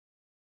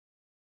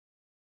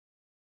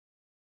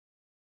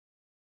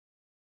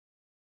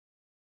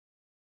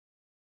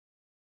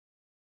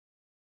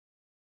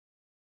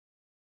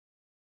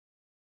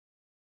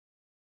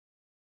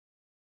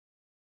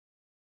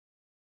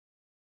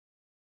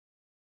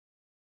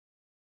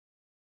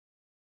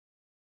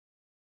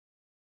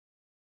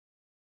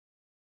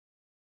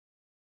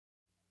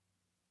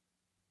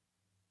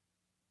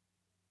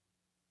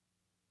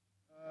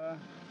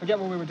Forget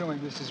what we were doing.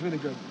 This is really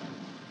good.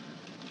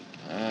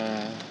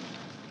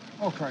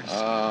 Oh, Christ.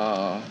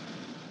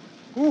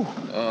 Ooh.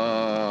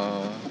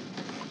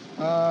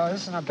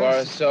 This is not bad. Bar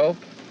of soap?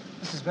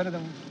 This is better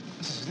than...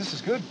 This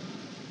is good.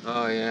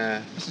 Oh,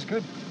 yeah. This is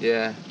good.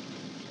 Yeah.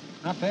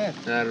 Not bad.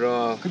 Not at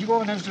all. Could you go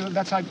over next to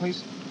that side,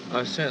 please?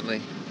 Oh,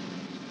 certainly.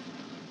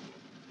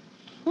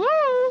 Woo!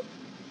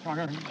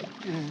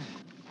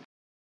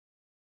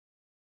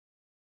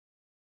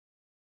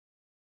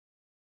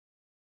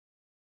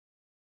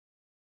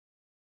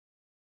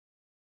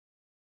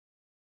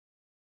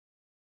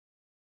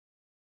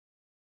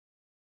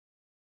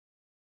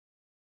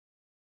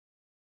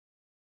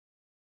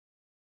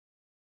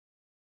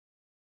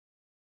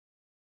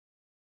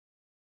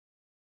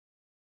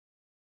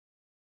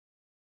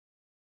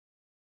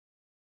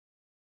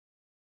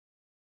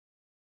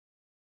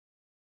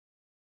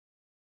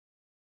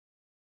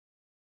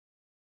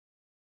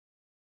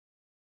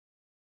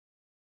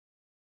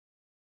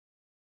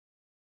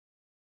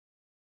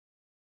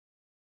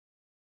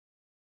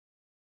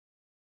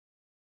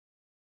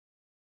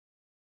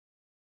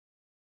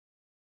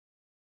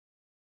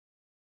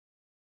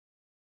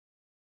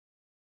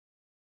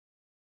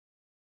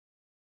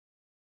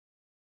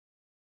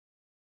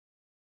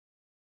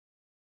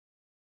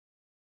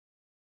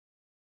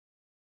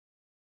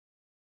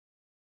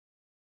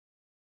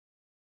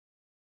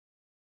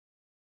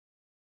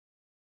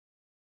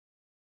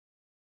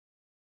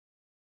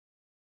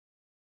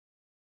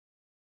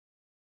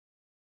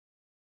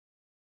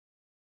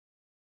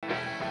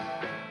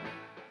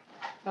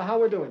 Oh, how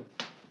we're doing?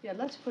 Yeah,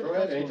 let's put Go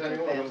ahead, anytime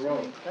you want, we'll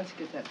roll. Let's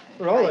get that.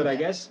 Roll it, I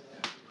guess.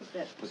 Put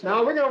that.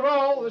 Now, we're going to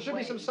roll. There should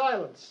be some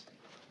silence.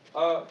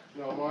 No,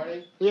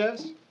 Marty?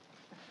 Yes?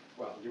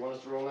 Well, do you want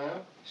us to roll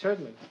now?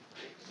 Certainly.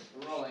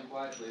 We're rolling.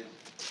 Quiet, please.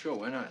 Sure,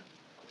 why not?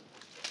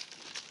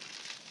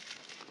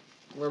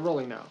 We're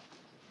rolling now.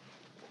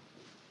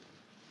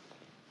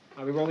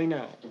 Are we rolling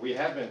now? We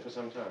have been for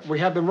some time. We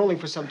have been rolling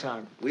for some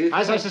time.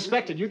 As I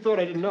suspected, you thought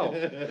I didn't know.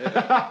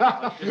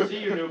 I could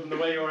see you knew from the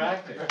way you were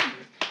acting.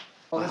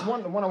 Well, there's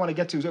one I want to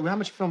get to. How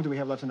much film do we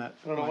have left in that?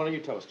 I don't know, why don't you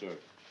tell a story?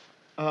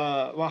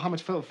 Well, how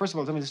much film? First of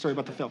all, tell me the story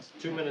about the film.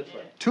 2 minutes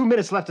left. 2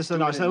 minutes left to say,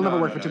 no, it'll never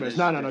No, work no, for 2 no, minutes. this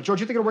No, no, no.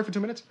 George, you think it'll work for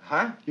 2 minutes?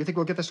 Huh? You think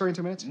we'll get the story in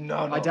 2 minutes?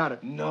 No, no. I doubt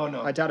it. No,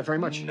 no. I doubt it very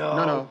much. No,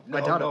 I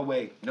doubt no it.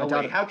 way. No I doubt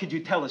way. it. How could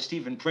you tell a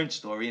Stephen Prince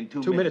story in 2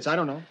 minutes? 2 minutes, I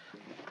don't know.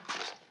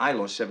 I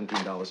lost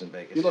 $17 in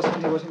Vegas. You lost,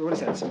 what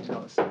is that,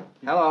 $17?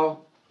 Hello?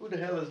 Who the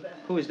hell is that?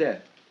 Who is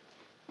that?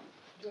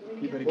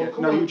 You better get it.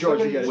 No, you, George,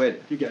 you get it.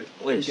 Wait. You get it.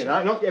 Please. You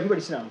get it. No, everybody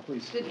sit down,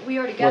 please. We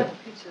already got the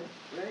pizza,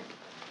 right?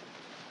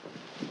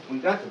 We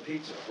got the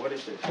pizza. What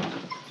is this?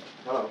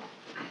 Hello?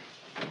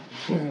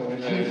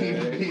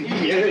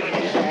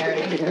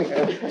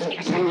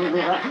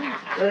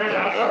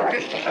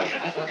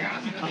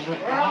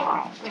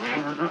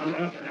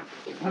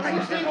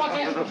 Steve wants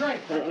to have a drink.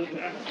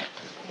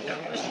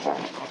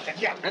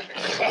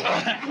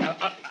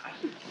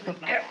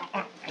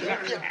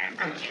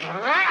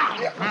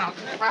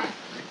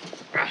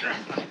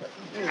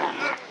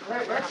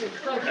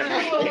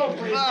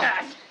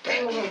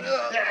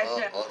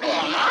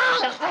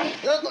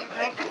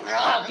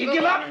 You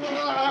give up?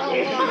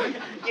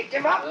 You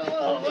give up?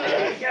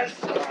 Yes.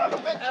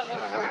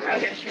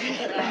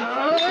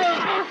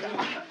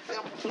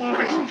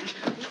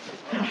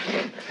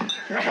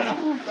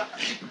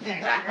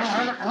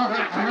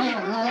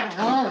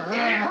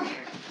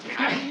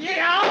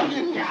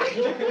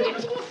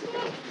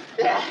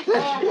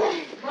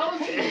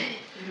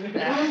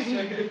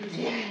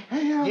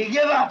 You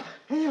give up?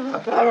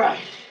 All right.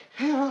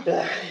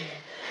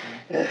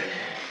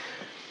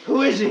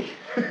 Who is he?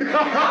 Who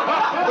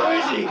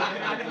is he?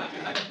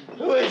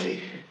 Who is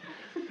he?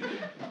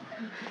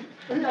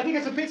 I think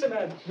it's a pizza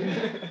man.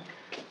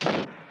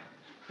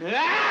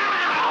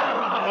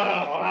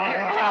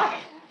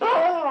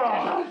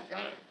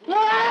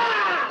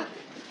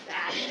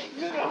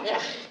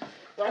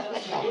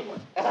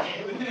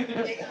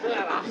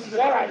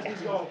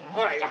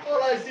 All right.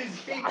 All I see is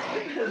feet.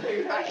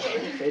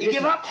 You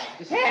give up?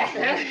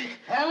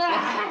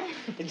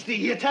 It's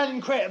the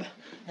Italian crab.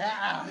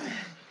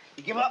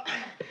 You give up?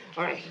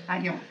 All right. I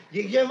give up.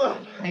 You give up?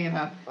 I give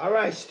up. All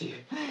right, Steve.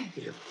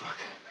 You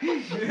fucker.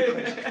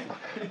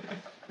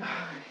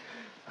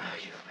 Oh,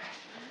 you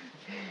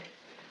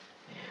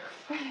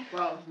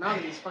Well, now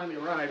that he's finally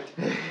arrived.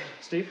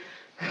 Steve?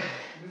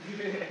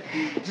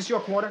 Is this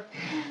your quarter?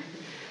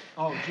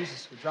 Oh,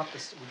 Jesus, we dropped the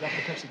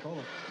Pepsi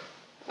Cola.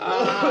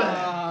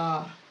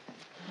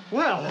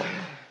 Well,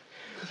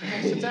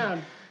 sit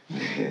down.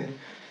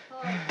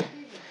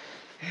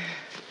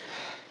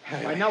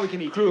 All right, now we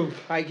can eat. Groove.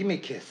 All right, give me a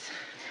kiss.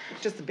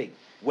 Just a big,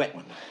 wet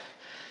one.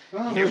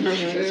 Wait,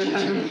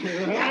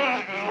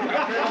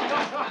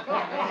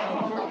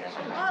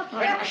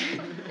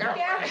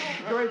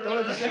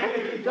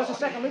 just a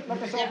second. Let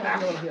the salt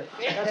over here.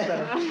 That's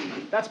better.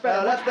 That's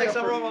better. Let's make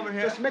some room over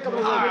here. Just make a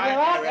little room.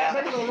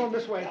 Make a little room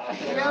this way. You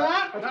give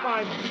up? That's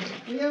fine.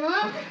 You give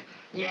up?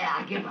 Yeah,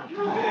 I give up.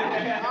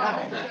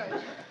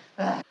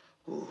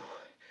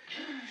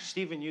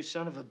 Stephen, you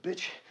son of a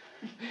bitch.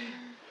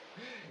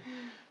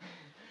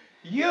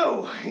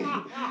 You!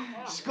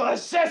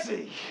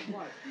 Scorsese!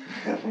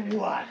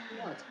 What?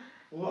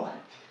 What?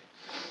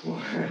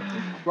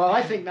 Well,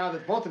 I think now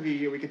that both of you are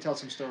here, we can tell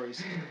some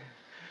stories.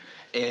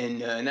 In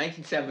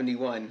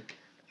 1971,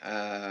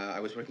 I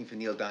was working for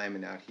Neil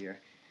Diamond out here,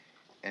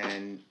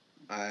 and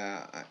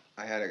I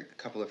had a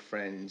couple of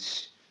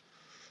friends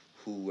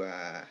who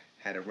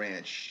had a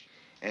ranch,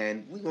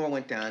 and we all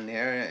went down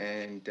there,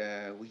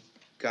 and we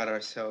got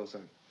ourselves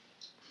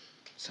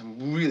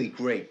some really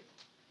great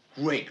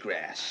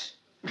grass.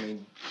 I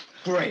mean,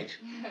 great.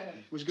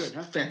 It was good,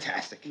 huh?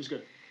 Fantastic. It was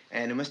good.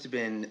 And it must have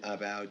been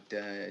about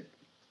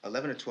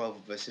 11 or 12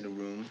 of us in a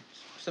room,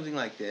 something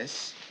like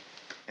this.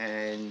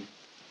 And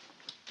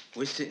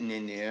we're sitting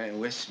in there,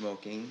 and we're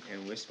smoking,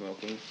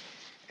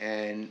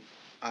 and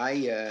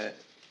I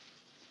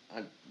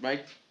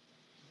right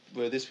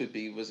where this would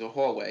be was a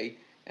hallway,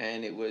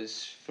 and it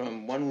was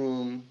from one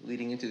room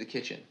leading into the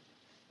kitchen.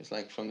 It's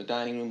like from the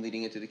dining room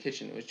leading into the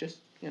kitchen. It was just,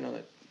 you know,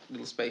 that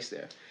little space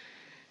there.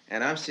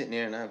 And I'm sitting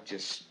there, and I'm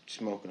just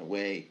smoking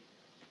away,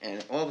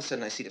 and all of a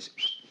sudden I see this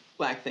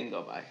black thing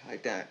go by,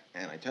 like that.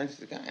 And I turned to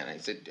the guy, and I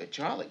said,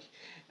 Charlie,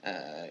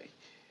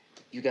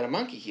 you got a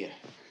monkey here.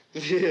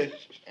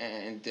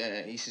 And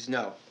he says,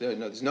 no,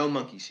 there's no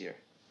monkeys here.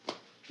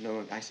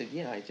 No, I said,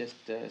 yeah, I just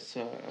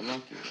saw a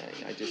monkey.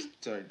 I just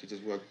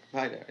walked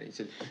by there. He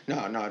said,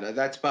 no,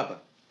 that's Bubba.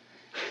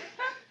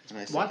 And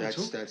I said, What?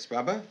 That's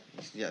Bubba?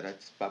 He said, yeah,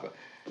 that's Bubba.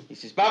 He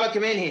says, Bubba,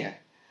 come in here.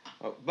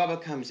 Oh,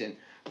 Bubba comes in.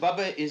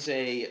 Bubba is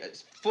a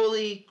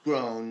fully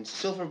grown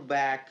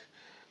silverback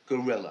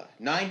gorilla,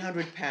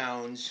 900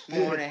 pounds,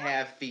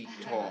 4.5 feet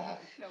tall.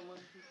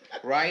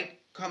 Right?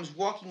 Comes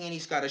walking in,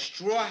 he's got a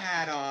straw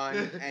hat on,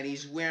 and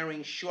he's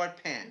wearing short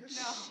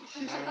pants.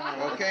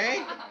 No.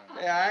 Okay?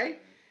 All right?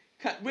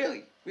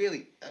 Really.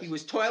 He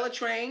was toilet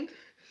trained.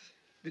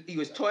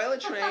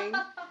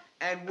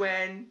 And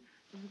when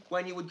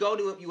you would go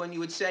to him, when you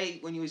would say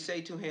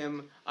to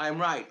him, I'm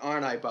right,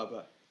 aren't I,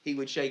 Bubba? He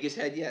would shake his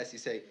head, yes. He'd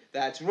say,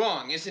 that's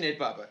wrong, isn't it,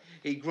 Bubba?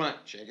 He'd grunt,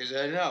 shake his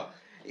head, no.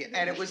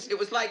 And it was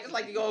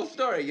like the old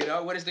story, you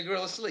know, when is the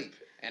girl asleep?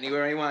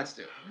 Anywhere he wants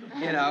to.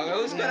 You know,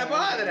 who's gonna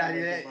bother that?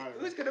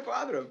 Who's gonna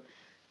bother him?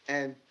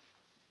 And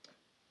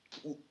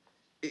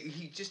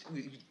he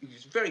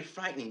was very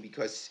frightening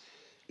because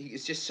he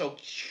is just so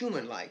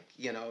human-like,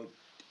 you know,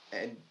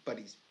 but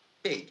he's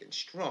big and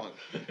strong.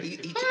 He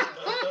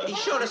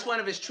showed us one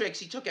of his tricks.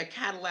 He took a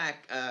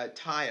Cadillac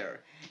tire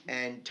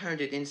and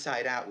turned it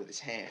inside out with his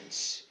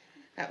hands.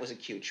 That was a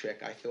cute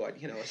trick, I thought.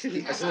 You know,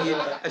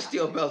 a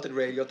steel-belted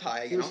radial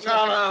tire. You know,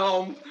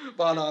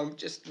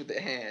 just with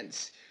the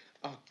hands.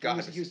 Oh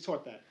God! He was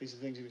taught that. These are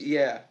things he was.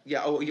 Yeah.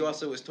 Oh, he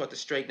also was taught to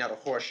straighten out a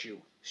horseshoe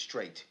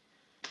straight.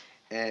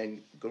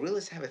 And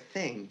gorillas have a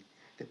thing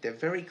that they're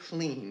very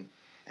clean,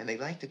 and they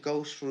like to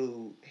go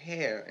through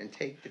hair and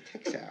take the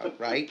ticks out,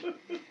 right?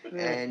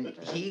 And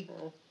he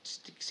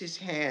sticks his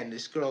hand.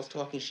 This girl's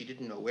talking. She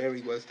didn't know where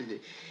he was.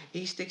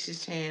 He sticks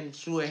his hand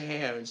through her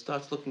hair and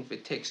starts looking for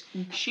ticks.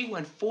 She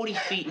went 40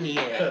 feet in the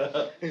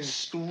air,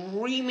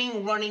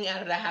 screaming, running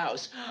out of the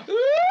house.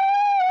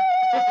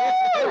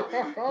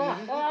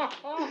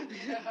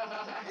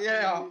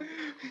 Yeah.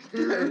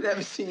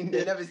 Never seen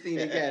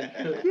again.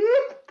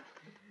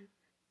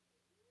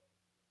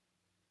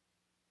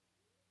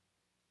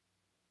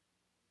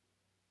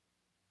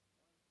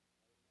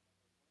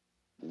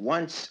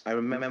 I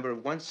remember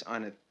once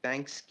on a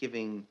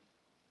Thanksgiving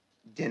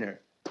dinner,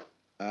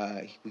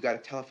 we got a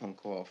telephone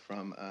call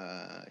from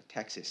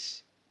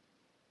Texas,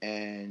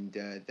 and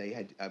they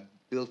had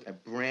built a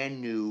brand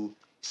new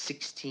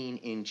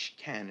 16-inch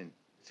cannon.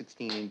 Took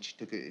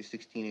a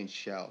 16-inch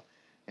shell,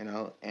 you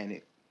know,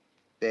 and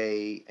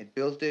they had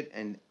built it,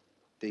 and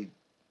they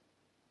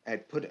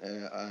had put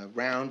a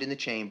round in the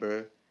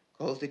chamber,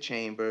 closed the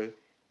chamber,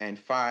 and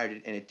fired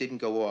it, and it didn't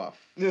go off.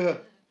 Yeah.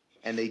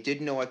 And they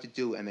didn't know what to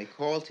do, and they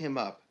called him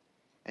up,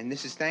 and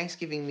this is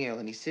Thanksgiving meal,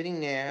 and he's sitting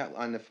there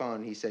on the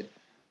phone. He said,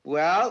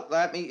 well,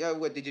 let me,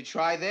 what, did you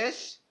try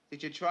this?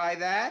 Did you try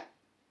that?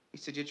 He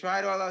said, you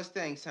tried all those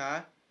things,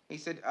 huh? He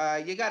said,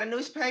 you got a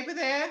newspaper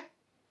there?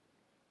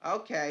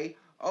 Okay.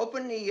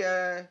 Open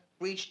the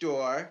breech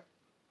door,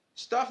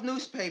 stuff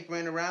newspaper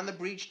in around the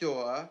breech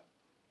door,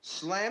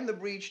 slam the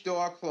breech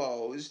door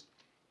closed,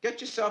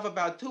 get yourself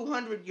about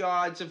 200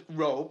 yards of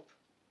rope,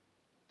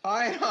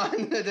 tie it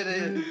on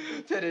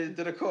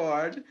to the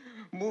cord,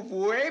 move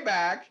way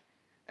back,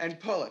 and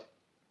pull it.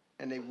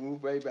 And they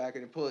move way back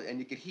and pull it, and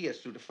you could hear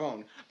through the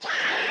phone.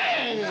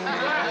 You know,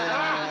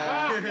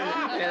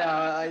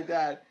 like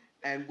that.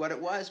 And what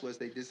it was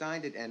they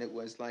designed it, and it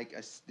was like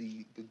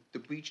the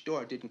breech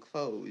door didn't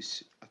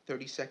close a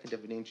 32nd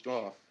of an inch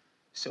off,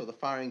 so the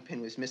firing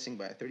pin was missing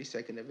by a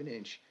 32nd of an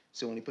inch.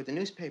 So when you put the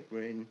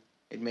newspaper in,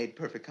 it made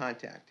perfect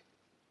contact.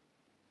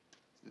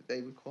 So they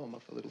would call them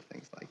up for little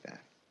things like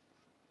that.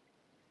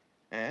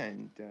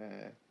 And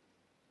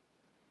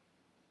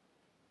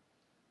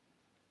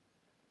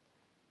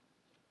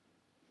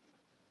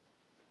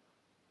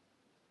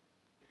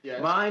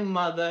Yes. My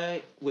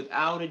mother,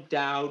 without a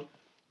doubt,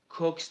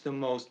 cooks the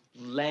most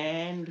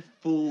bland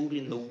food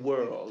in the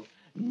world.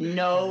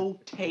 No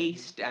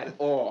taste at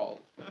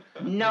all.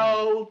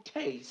 No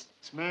taste.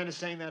 This man is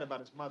saying that about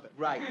his mother.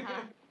 Right.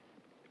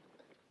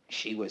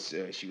 She was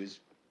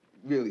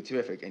really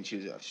terrific, and she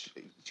was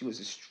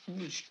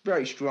a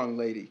very strong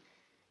lady.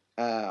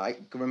 I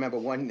can remember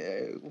one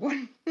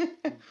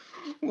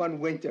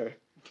winter,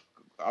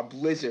 a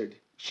blizzard.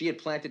 She had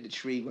planted the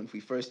tree when we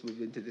first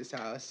moved into this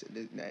house,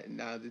 and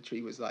now the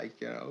tree was like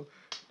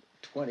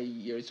 20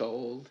 years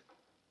old,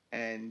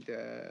 and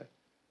it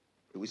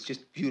was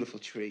just a beautiful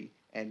tree.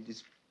 And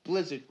this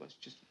blizzard was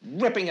just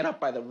ripping it up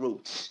by the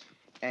roots.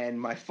 And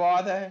my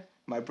father,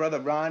 my brother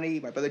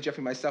Ronnie, my brother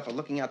Jeffrey, myself are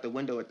looking out the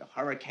window at the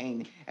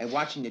hurricane and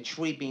watching the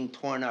tree being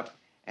torn up,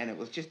 and it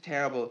was just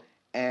terrible.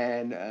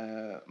 And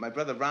my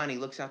brother Ronnie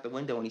looks out the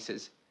window and he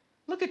says,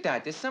 "Look at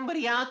that, there's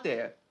somebody out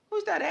there.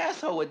 Who's that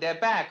asshole with their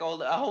back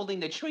holding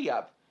the tree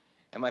up?"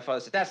 And my father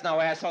said, "That's no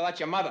asshole,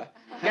 that's your mother.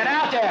 Get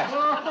out there.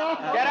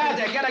 Get out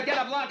there, get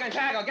a block and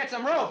tackle, get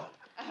some roof.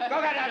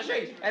 Go get that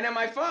tree." And then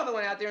my father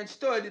went out there and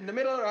stood in the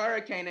middle of the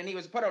hurricane, and he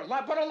was put a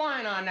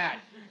line on that.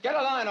 Get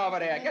a line over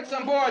there. Get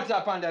some boards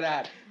up under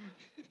that.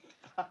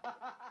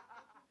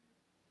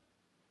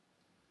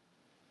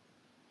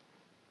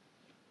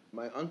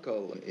 My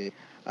uncle,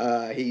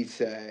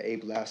 he's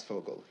Abe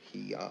Lastfogel.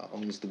 He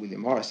owns the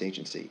William Morris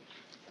Agency,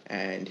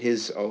 and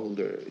his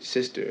older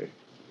sister,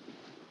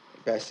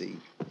 Bessie,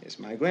 is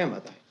my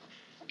grandmother,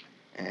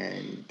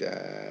 and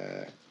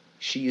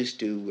she used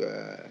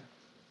to.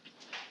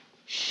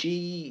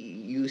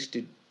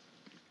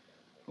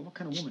 Well, what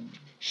kind of woman?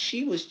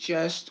 She was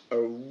just a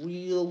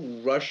real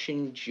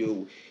Russian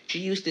Jew. She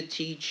used to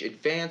teach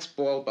advanced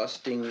ball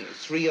busting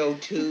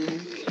 302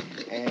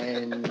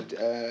 and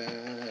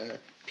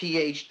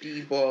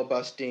PhD ball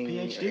busting.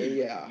 PhD?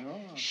 Yeah.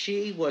 Oh.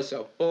 She was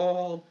a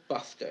ball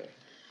buster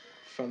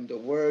from the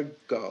word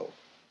go.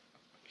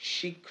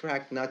 She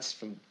cracked nuts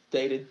from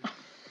day to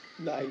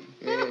night,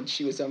 and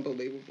she was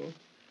unbelievable.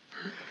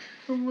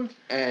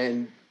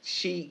 And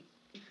she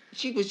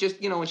was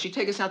just, when she'd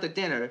take us out to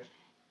dinner,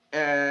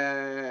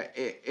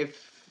 if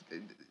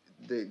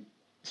the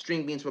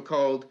string beans were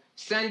cold,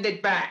 send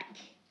it back.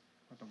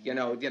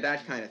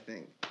 That kind of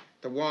thing.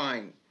 The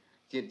wine,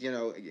 she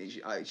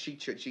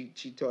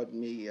taught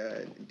me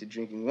to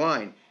drinking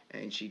wine,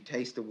 and she'd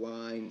taste the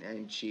wine,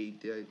 and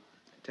she'd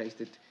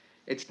taste it.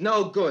 It's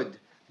no good.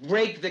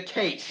 Break the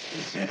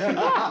case.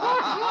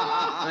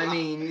 I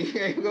mean,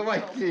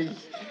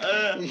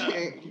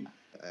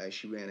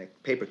 she ran a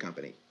paper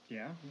company.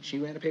 Yeah? She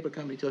ran a paper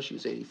company till she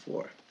was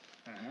 84.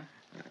 Uh-huh.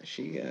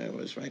 She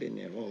was right in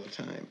there all the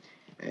time.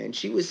 And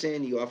she was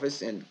in the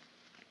office, and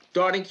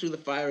darting through the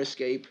fire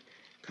escape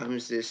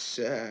comes this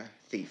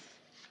thief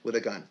with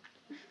a gun.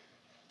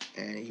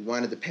 And he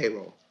wanted the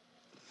payroll.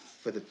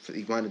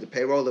 He wanted the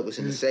payroll that was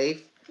in the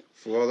safe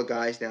for all the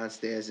guys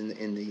downstairs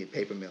in the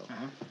paper mill.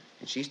 Uh-huh.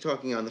 And she's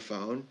talking on the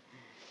phone,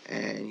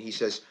 and he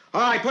says,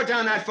 "All right, put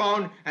down that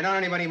phone and don't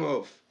anybody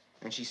move."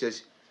 And she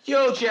says,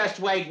 "You just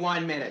wait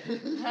 1 minute.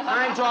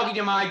 I'm talking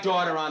to my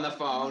daughter on the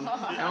phone,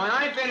 and when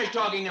I finish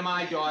talking to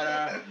my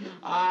daughter,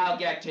 I'll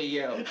get to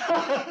you."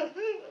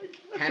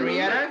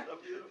 Henrietta,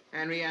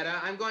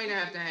 I'm going to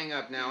have to hang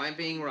up now. I'm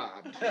being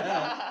robbed.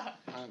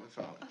 On the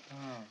phone.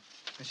 Oh.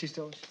 Is she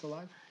still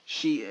alive?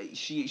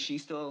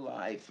 She's still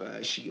alive.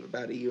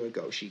 About a year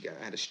ago, she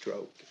had a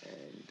stroke,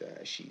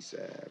 and she's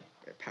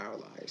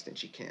paralyzed, and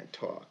she can't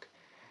talk.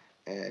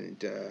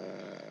 And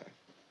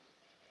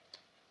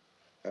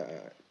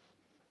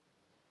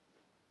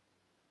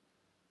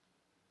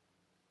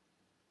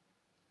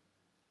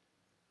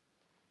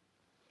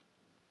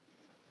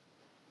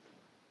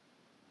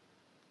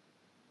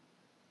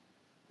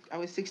I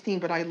was 16,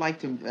 but I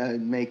liked to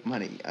make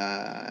money.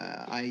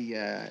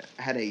 I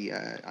had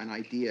an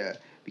idea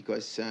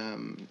because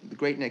the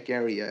Great Neck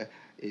area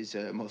is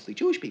mostly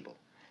Jewish people,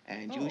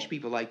 and Jewish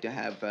people like to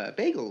have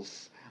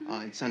bagels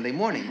on Sunday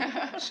morning.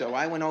 So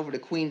I went over to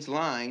Queens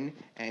Line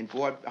and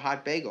bought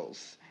hot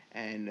bagels,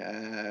 and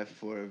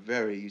for a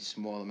very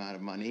small amount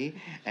of money,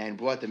 and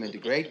brought them into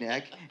Great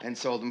Neck and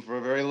sold them for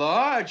a very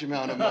large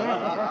amount of money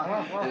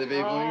to the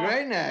people in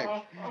Great Neck,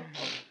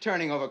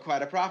 turning over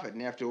quite a profit.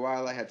 And after a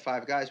while, I had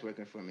 5 guys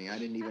working for me. I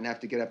didn't even have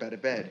to get up out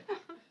of bed.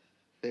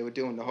 They were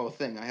doing the whole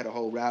thing. I had a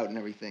whole route and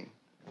everything.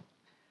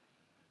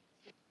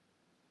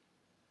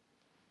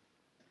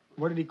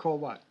 What did he call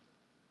what?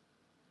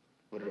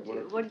 What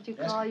did you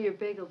call your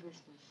bagel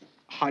business?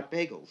 Hot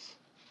bagels.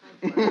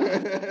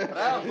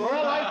 Well,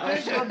 we're like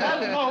this. On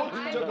that note,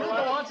 we'll go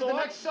on to the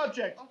next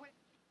subject.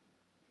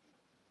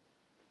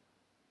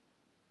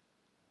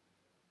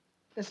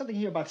 There's something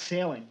here about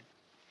sailing.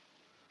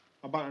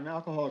 About an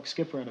alcoholic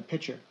skipper and a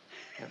pitcher.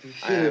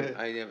 I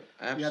have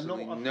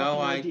absolutely no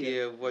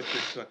idea what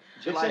you're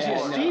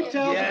talking. Steve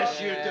tells Yes,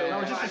 us. you do.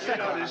 No, just a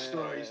second. I know this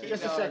story.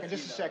 Just a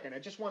second. I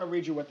just want to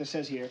read you what this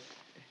says here.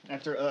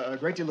 After a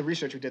great deal of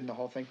research we did in the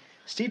whole thing,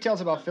 Steve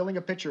tells about filling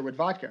a pitcher with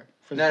vodka.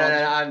 For the No,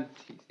 I'm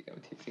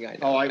teasing. I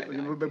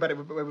know. We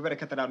better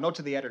cut that out. Note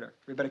to the editor.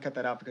 We better cut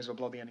that out because it'll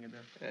blow the ending of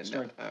the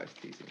story. No, I was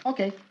teasing.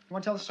 Okay. You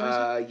want to tell the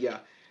story? Yeah.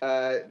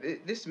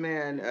 This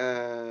man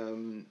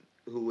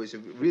who was a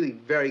really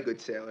very good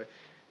sailor,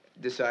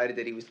 decided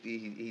that he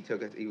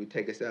would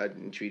take us out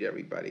and treat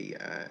everybody.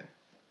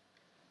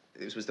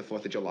 This was the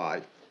 4th of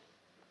July,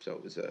 so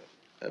it was a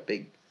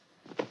big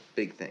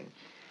thing.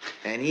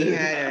 And he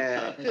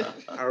had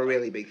a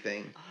really big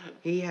thing.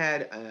 He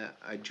had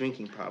a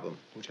drinking problem,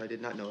 which I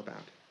did not know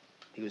about.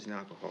 He was an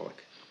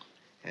alcoholic.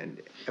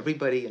 And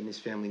everybody in his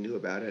family knew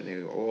about it, and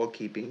they were all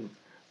keeping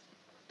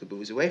the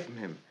booze away from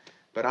him.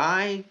 But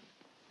I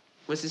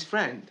was his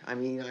friend. I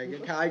mean,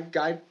 I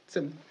got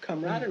some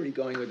camaraderie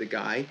going with the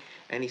guy,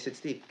 and he said,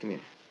 Steve, come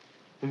here.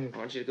 I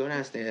want you to go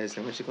downstairs.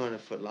 I want you to go in a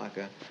Foot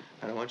Locker,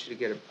 and I want you to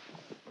get a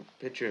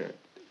pitcher that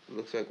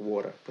looks like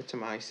water. Put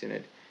some ice in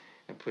it,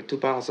 and put 2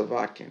 bottles of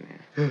vodka in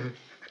there.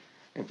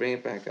 And bring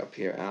it back up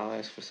here. I'll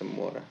ask for some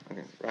water.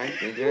 Okay, right?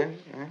 You do it?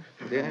 Right?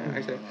 Yeah.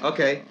 I said,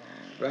 okay.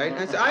 Right?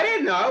 I said, I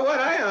didn't know what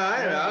I know.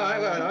 I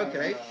went,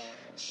 okay.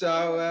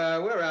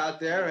 So we're out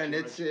there, and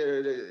it's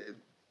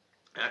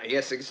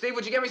yes, Steve,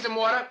 would you get me some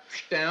water?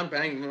 Down,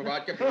 bang,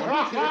 vodka,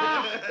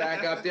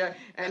 back up there.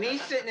 And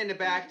he's sitting in the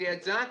back there,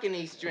 dunking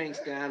these drinks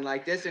down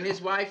like this, and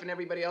his wife and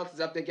everybody else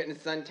is up there getting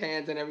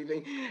suntans and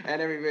everything,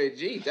 and everybody,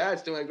 gee,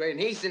 Dad's doing great, and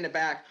he's in the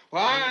back,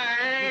 why?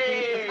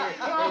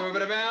 Over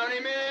the bounty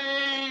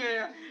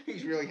man.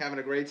 He's really having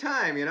a great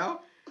time, you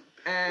know?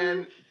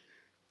 And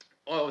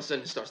all of a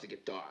sudden it starts to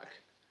get dark.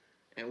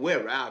 And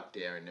we're out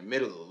there in the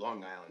middle of the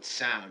Long Island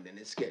Sound, and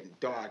it's getting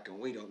dark, and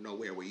we don't know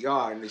where we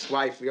are. And his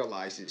wife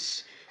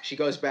realizes, she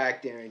goes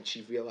back there, and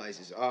she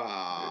realizes,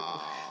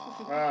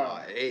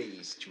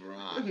 he's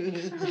drunk.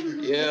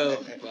 You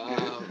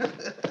bum.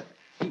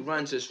 He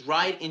runs us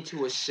right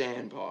into a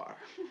sandbar.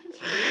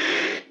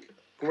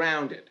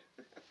 Grounded.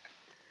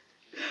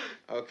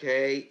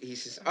 Okay? He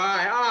says, all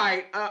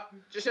right,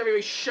 just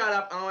everybody shut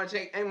up. I don't want to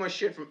take any more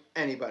shit from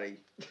anybody.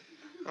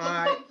 All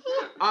right?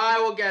 I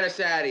will get us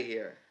out of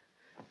here.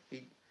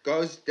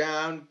 Goes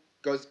down,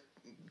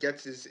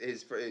 gets his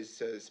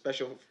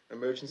special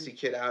emergency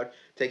kit out,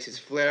 takes his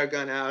flare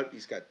gun out.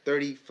 He's got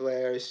 30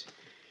 flares,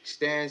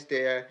 stands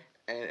there,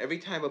 and every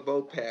time a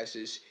boat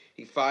passes,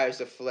 he fires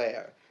a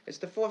flare. It's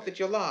the 4th of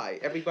July.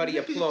 Everybody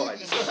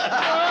applauds.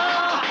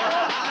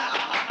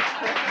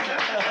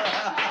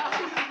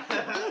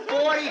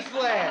 40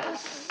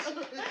 flares.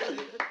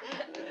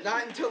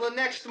 Not until the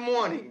next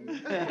morning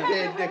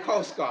did the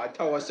Coast Guard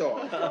tow us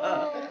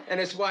off. And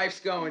his wife's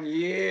going,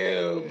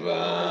 you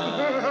bum.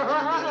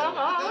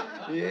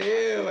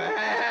 You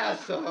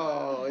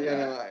asshole. You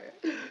know.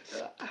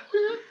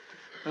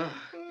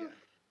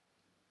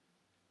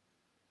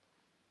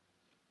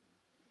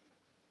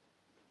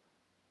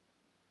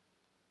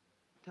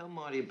 Tell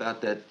Marty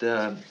about that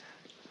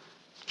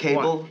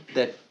cable,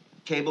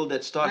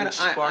 that started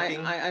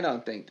sparking. I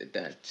don't think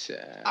that's...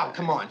 oh,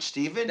 come on,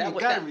 Stephen. You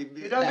gotta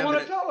review. He doesn't want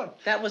to tell him.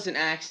 That was an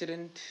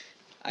accident.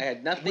 I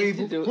had nothing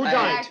to do... Who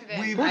died?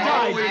 Who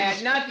died? I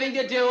had nothing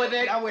to do with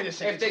it. Now, wait a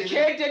second. If the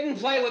kid didn't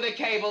play with the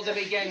cable to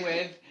begin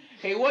with,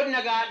 he wouldn't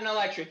have gotten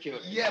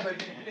electrocuted. Yeah,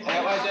 but...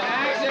 That was an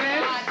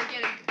accident,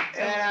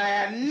 and I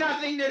had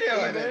nothing to do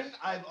with it.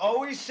 I've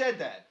always said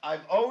that.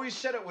 I've always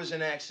said it was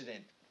an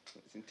accident.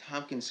 It was in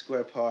Tompkins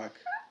Square Park.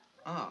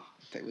 Oh.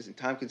 It was in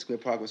Tompkins Square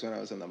Park. Was when I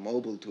was on the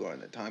mobile tour in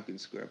the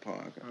Tompkins Square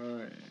Park. All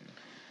right.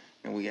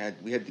 And we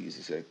had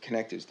these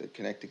connectors that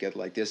connect together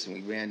like this, and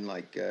we ran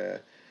like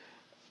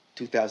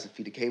 2,000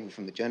 feet of cable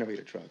from the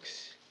generator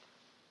trucks.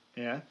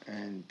 Yeah.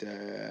 And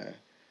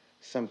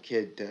some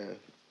kid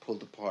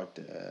pulled apart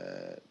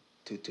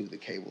two of the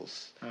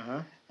cables.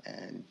 Uh-huh.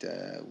 And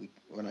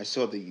when I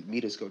saw the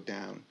meters go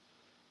down,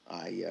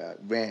 I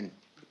ran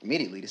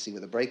immediately to see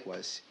where the break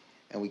was.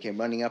 And we came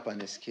running up on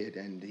this kid,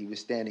 and he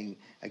was standing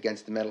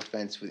against the metal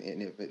fence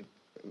in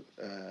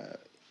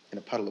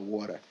a puddle of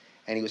water.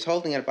 And he was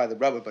holding it by the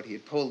rubber, but he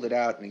had pulled it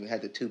out, and he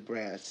had the 2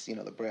 brass. You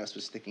know, the brass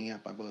was sticking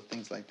up on both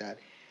things like that.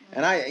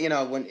 And I, you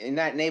know, when in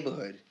that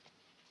neighborhood,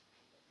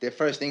 their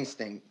first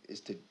instinct is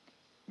to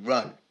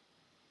run,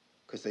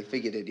 because they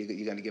figured that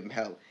you're going to give them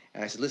hell.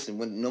 And I said, listen,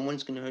 no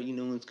one's going to hurt you,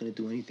 no one's going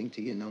to do anything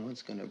to you, no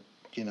one's going to,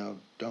 you know,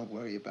 don't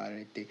worry about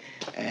anything.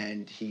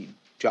 And he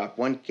dropped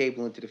one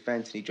cable into the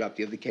fence, and he dropped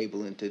the other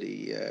cable into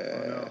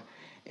the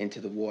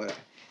into the water.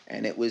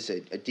 And it was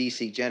a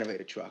DC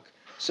generator truck.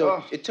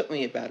 So it took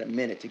me about a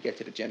minute to get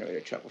to the generator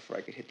truck before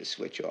I could hit the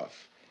switch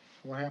off.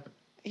 What happened?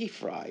 He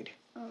fried.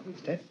 Oh, he's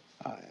dead?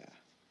 Oh, yeah.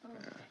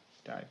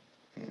 Died.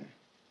 Yeah.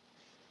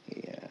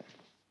 Yeah.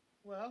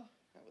 Well...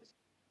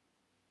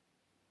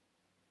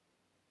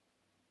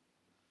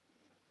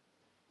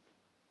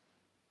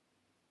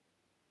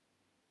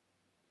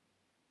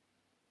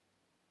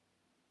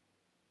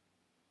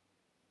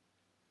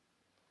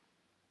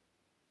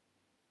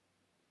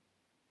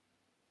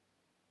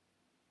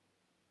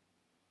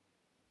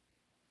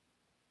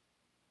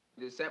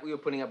 The set we were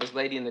putting up was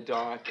Lady in the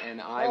Dark,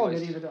 and I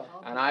was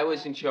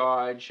in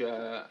charge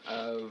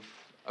of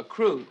a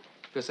crew,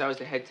 because I was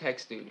the head tech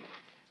student.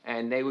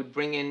 And they would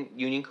bring in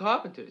union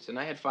carpenters, and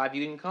I had 5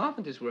 union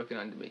carpenters working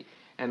under me.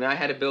 And I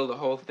had to build the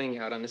whole thing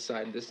out on the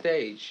side of the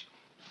stage.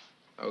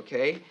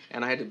 okay?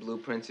 And I had the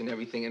blueprints and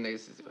everything, and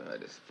this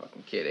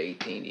fucking kid,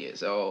 18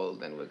 years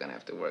old, and we're gonna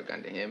have to work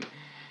under him.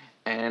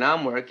 And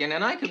I'm working,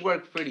 and I could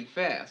work pretty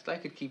fast. I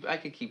could keep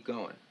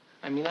going.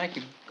 I mean, I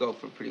could go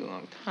for a pretty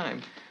long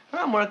time. But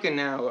I'm working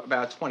now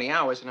about 20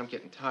 hours, and I'm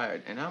getting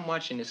tired. And I'm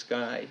watching this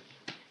guy,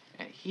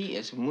 and he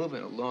is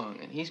moving along,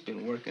 and he's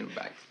been working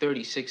about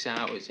 36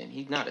 hours, and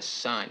he's not a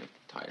sign of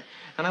tired.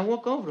 And I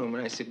walk over to him,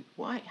 and I said,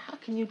 why, how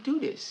can you do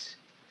this?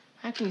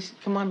 How can you,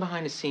 come on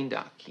behind the scene,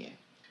 Doc, here.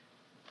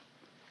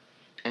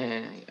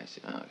 And I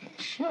said, oh, okay,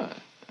 sure.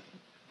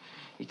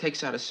 He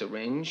takes out a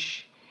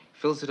syringe,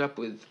 fills it up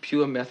with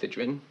pure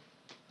methadone,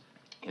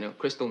 you know,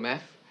 crystal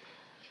meth.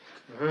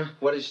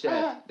 What is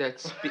that?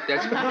 That's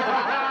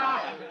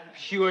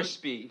pure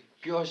speed.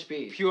 Pure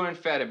speed. Pure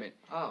amphetamine.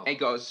 Oh. And he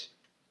goes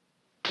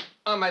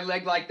on my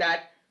leg like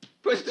that,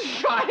 puts the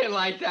shot in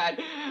like that,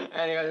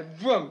 and he goes,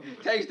 boom,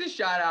 takes the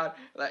shot out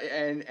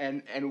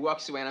and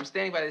walks away. And I'm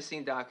standing by the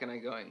scene, Doc, and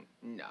I'm going,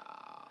 nah,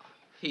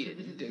 he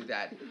didn't do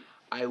that.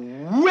 I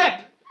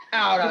whip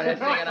out on this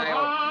thing, and I go,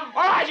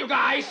 all right, you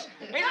guys,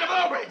 into the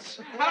blueprints.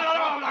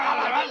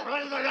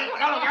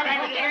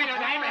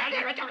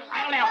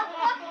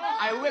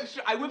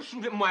 I whip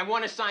through my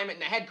one assignment,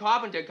 and the head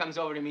carpenter comes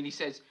over to me, and he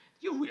says,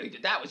 you really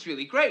did that. Was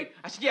really great.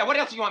 I said, yeah, what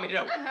else do you want me to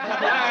do?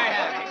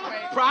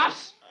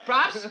 Props,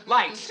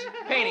 lights,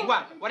 painting,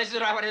 what? What is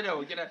it I want to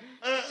do? You know,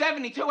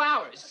 72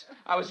 hours.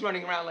 I was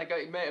running around like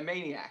a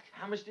maniac.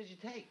 How much did you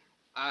take?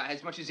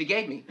 As much as he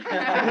gave me.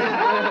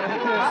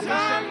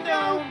 Son,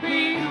 don't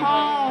be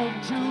home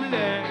too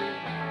late.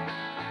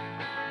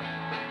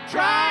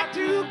 Try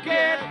to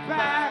get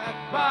back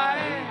by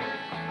it.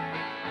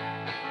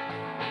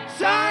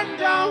 Son,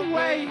 don't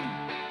wait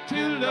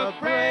till the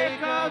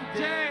break of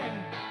day.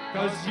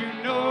 'Cause you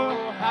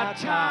know how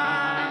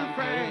time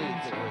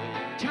fades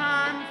away.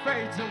 Time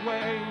fades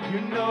away.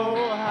 You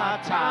know how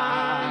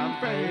time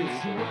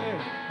fades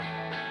away.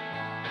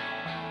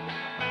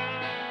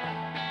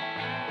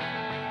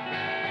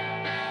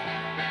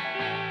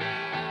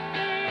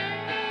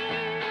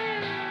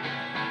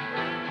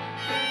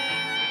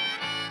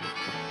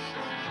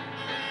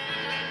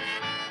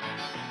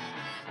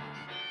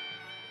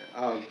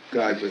 Oh,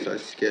 God, was I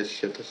scared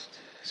shitless.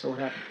 So what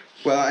happened?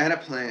 Well, I had a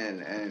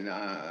plan, and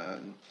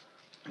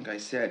like I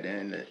said,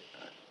 and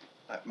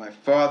my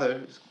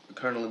father is a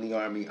colonel in the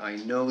Army. I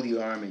know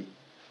the Army.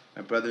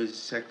 My brother is a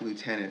second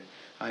lieutenant.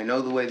 I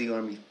know the way the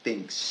Army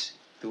thinks,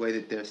 the way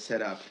that they're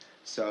set up.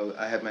 So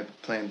I had my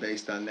plan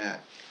based on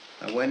that.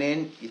 I went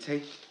in,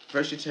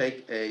 first you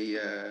take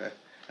a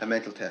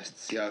mental test,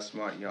 see how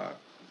smart you are,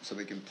 so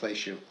they can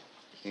place you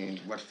in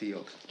what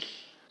field.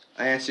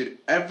 I answered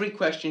every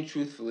question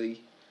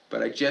truthfully,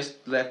 but I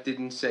just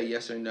didn't say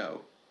yes or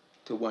no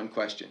to one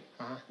question.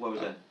 Uh-huh. What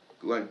was that?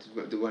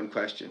 The one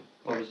question.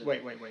 Wait.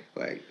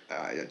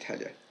 I'll tell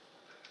you.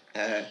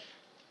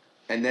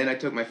 And then I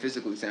took my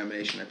physical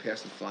examination. I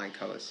passed with flying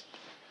colors.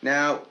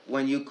 Now,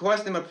 when you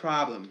cause them a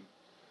problem,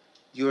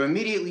 you're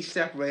immediately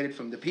separated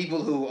from the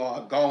people who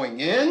are going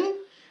in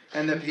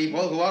and the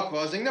people who are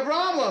causing the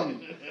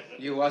problem.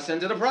 You are sent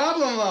to the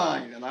problem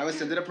line, and I was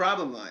sent to the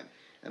problem line.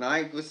 And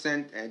I was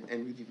sent,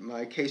 and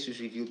my case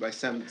was reviewed by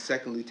some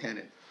second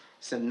lieutenant,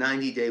 some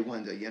 90-day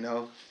wonder, you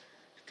know.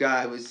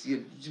 Guy was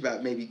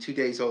about maybe 2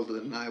 days older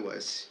than I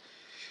was.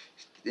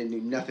 They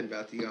knew nothing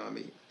about the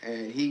Army.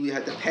 And he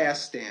had the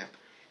pass stamp.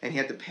 And he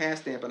had the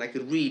pass stamp, and I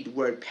could read the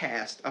word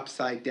passed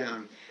upside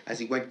down as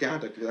he went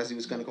down, as he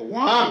was going to go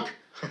wonk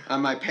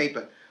on my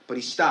paper. But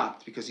he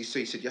stopped because he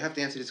said, you have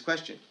to answer this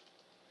question.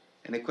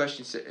 And the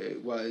question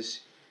was,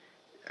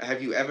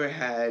 have you ever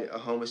had a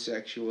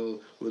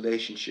homosexual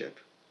relationship?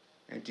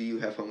 And do you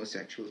have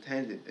homosexual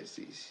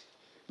tendencies?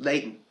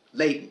 Latent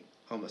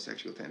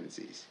homosexual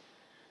tendencies.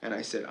 And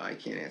I said, I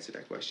can't answer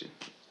that question.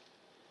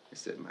 I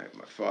said, my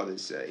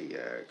father's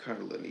a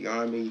colonel in the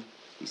Army.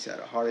 He's had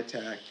a heart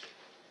attack.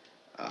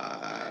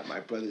 My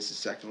brother's a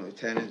second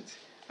lieutenant.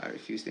 I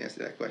refuse to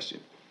answer that question.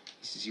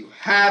 He says, you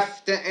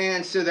have to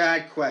answer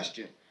that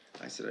question.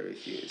 I said, I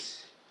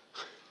refuse.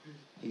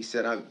 He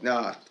said,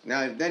 no.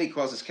 Now, then he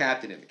calls his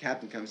captain in. The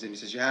captain comes in. He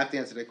says, you have to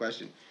answer that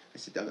question. I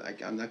said,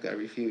 I'm not going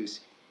to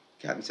refuse.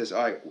 The captain says,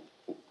 all right,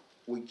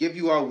 we give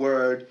you our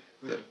word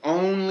that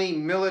only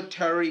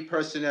military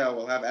personnel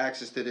will have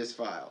access to this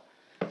file.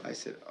 I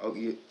said, oh,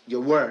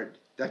 your word.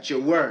 That's your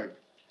word.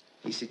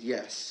 He said,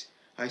 yes.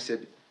 I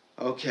said,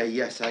 okay,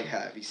 yes, I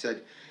have. He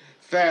said,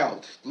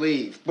 failed,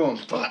 leave, boom,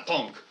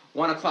 bonk.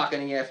 1 o'clock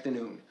in the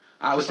afternoon.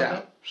 I was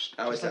out.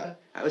 I was out.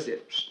 That was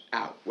it.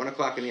 Out. 1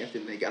 o'clock in the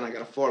afternoon. And I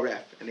got a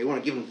 4F. And they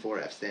weren't giving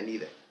 4Fs then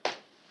either.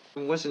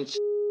 It wasn't...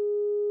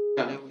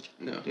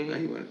 No, he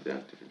went at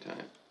a different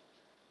time.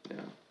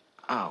 No.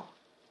 Oh.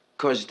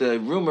 Because the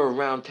rumor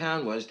around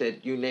town was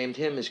that you named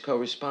him as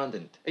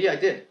correspondent. Yeah, I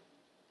did.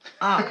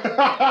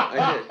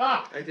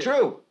 Ah. I did.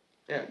 True.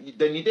 Yeah.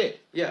 Then you did.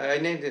 Yeah, I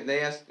named it.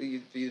 They asked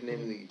you to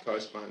name the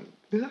correspondent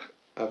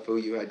of who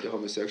you had the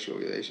homosexual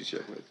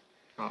relationship with.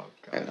 Oh,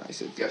 God. And I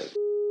said, yes.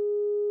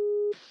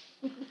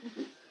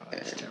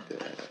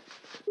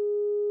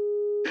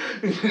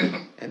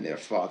 And their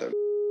father.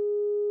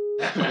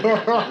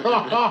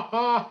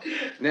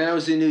 Then I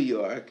was in New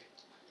York,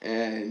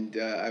 and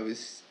I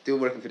was still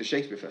working for the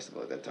Shakespeare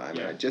Festival at that time.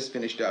 Yeah. And I just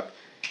finished up.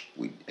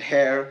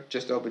 Hair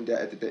just opened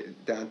at the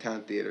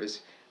downtown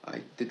theaters.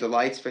 I did the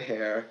lights for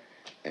Hair,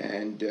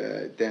 and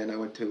then I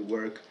went to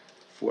work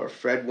for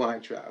Fred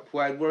Weintraub, who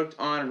I'd worked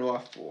on and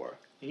off for.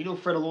 You knew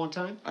Fred a long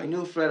time? I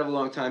knew Fred a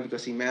long time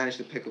because he managed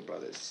the Pickle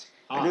Brothers.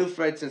 I knew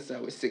Fred since I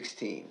was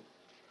 16.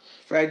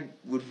 Fred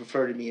would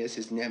refer to me as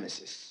his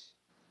nemesis.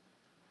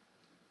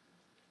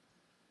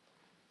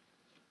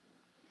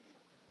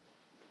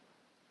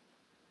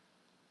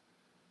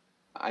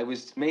 I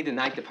was made the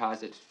night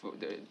deposit for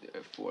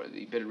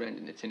the bitter end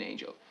in the Tin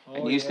Angel.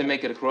 And used to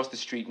make it across the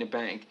street in a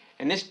bank.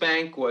 And this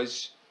bank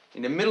was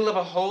in the middle of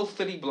a whole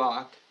city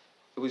block.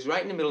 It was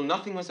right in the middle.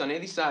 Nothing was on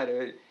any side of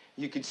it.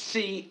 You could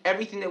see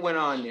everything that went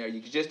on there.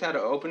 You just had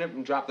to open it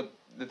and drop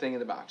the thing in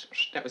the box.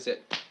 That was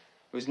it. There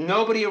was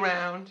nobody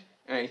around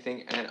or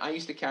anything. And I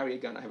used to carry a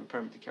gun. I have a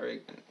permit to carry a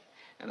gun.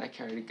 And I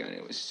carried a gun.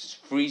 It was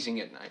freezing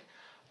at night.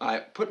 I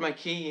put my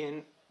key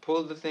in,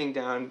 pulled the thing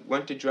down,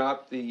 went to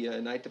drop the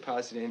night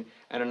deposit in,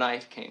 and a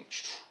knife came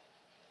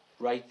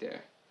right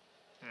there.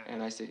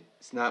 And I said,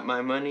 it's not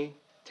my money,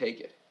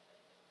 take it.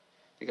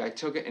 The guy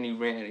took it and he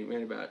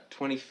ran about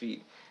 20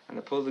 feet. And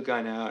I pulled the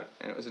gun out,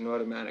 and it was an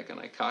automatic, and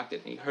I cocked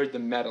it, and he heard the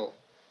metal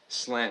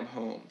slam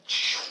home.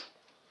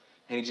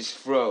 And he just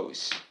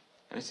froze.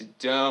 And I said,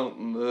 don't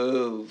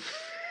move.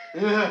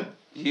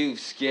 You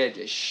scared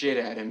the shit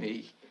out of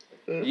me.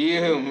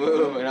 You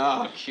move and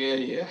I'll kill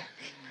you.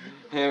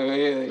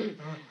 Really.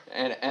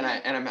 And I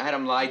had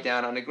him lie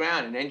down on the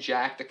ground, and then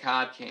Jack the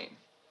cop came.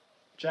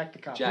 Jack the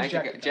cop.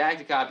 Jack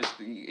the cop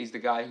is the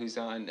guy who's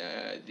on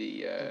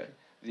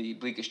the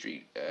Bleecker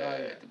Street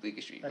the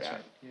Bleecker Street route.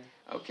 Right. Yeah.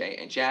 Okay,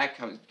 and Jack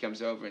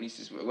comes over and he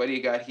says, "What do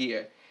you got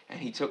here?" And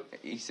he took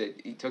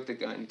the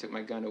gun. He took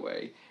my gun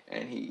away,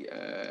 and he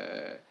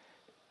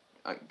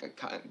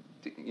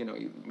he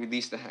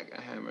released the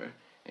hammer,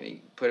 and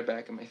he put it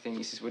back in my thing.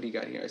 He says, "What do you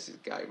got here?" I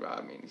said, "The guy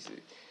robbed me." And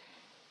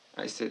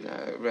I said,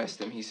 "Arrest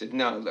him." He said,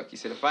 "No, look." He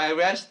said, "If I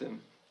arrest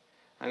him,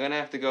 I'm going to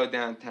have to go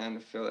downtown to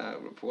fill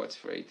out reports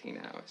for 18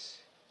 hours.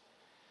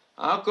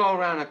 I'll go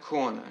around a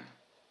corner.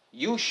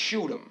 You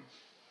shoot him.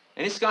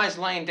 And this guy's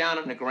laying down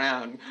on the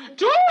ground.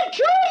 Don't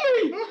kill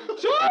me!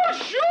 Don't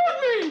shoot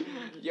me!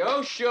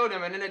 You shoot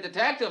him, and then the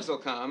detectives will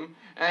come,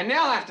 and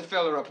they'll have to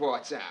fill the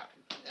reports out."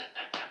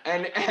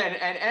 And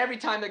every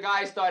time the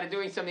guy started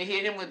doing something, he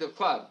hit him with the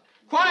club.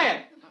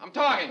 "Quiet! I'm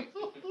talking.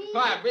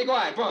 Quiet, be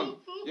quiet,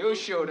 boom. You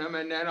shoot him,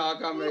 and then I'll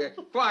come here.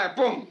 Quiet,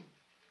 boom."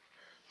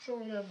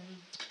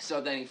 So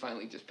then he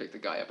finally just picked the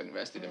guy up and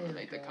arrested him and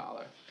made the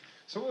collar.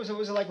 So what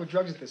was it like with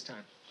drugs at this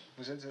time?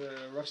 Was it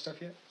rough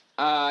stuff yet?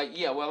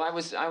 Yeah, well, I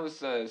was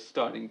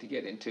starting to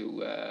get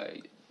into,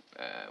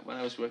 when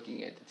I was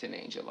working at the Tin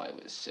Angel, I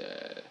was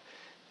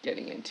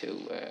getting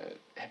into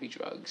heavy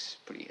drugs,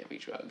 pretty heavy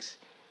drugs.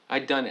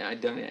 I'd done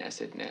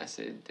acid, and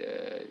acid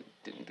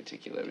didn't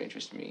particularly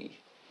interest me.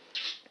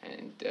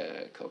 And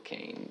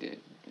cocaine did,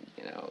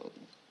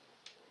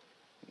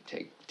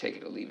 take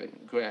it or leave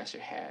it, grass or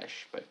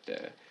hash, but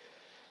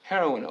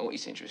heroin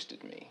always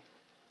interested me.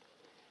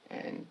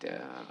 And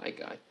I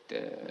got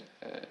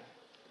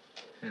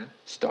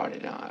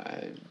started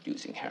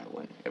using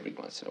heroin every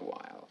once in a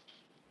while.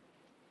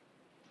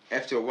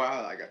 After a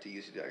while, I got to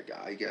use it,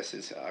 I guess,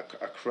 as a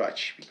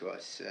crutch,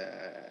 because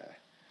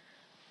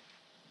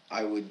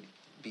I would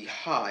be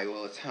high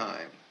all the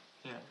time.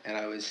 Yeah. And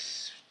I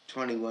was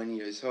 21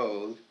 years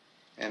old,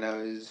 and I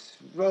was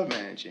road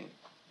managing.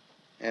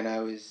 And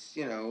I was,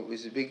 it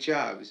was a big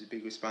job, it was a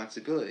big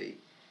responsibility.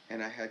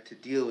 And I had to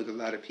deal with a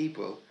lot of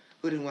people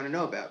who didn't want to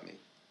know about me.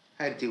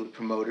 I had to deal with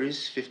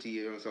promoters,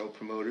 50-year-old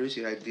promoters.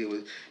 I had to deal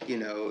with,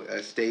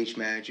 stage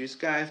managers.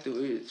 Guys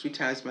 3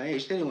 times my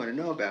age, they didn't want to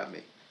know about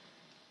me.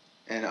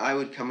 And I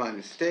would come on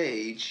the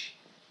stage,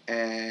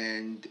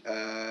 and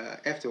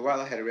after a while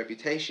I had a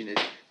reputation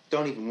that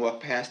don't even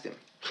walk past him.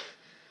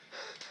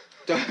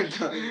 Don't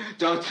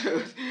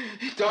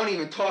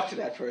even talk to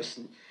that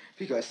person,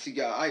 because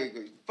I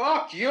go,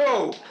 fuck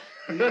you!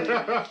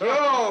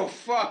 Yo,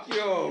 fuck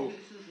you!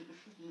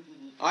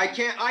 I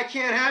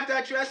can't have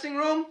that dressing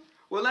room?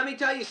 Well, let me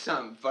tell you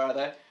something,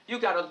 brother. You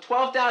got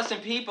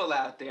 12,000 people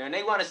out there, and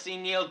they want to see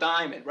Neil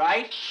Diamond,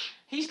 right?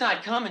 He's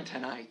not coming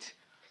tonight.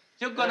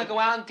 You're gonna go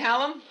out and tell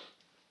them?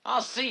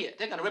 I'll see it.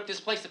 They're gonna rip this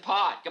place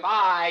apart.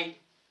 Goodbye.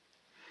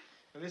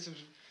 And this is,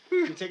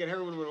 you taking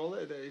heroin with all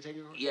that?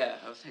 Yeah,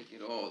 I was taking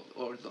it all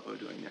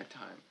during that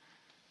time.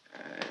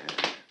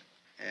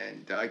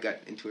 And I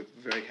got into it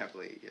very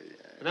heavily.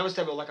 And that was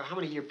like a how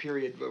many year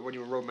period when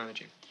you were road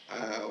managing?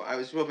 I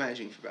was road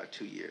managing for about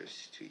 2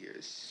 years, 3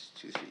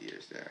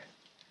 years there.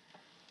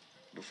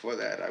 Before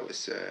that, I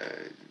was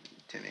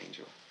Tin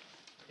Angel.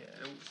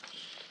 Yeah.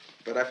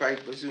 But I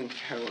was doing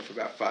heroin for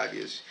about 5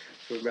 years.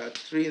 For about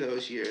 3 of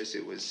those years,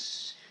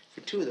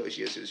 for 2 of those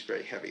years, it was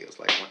very heavy. It was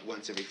like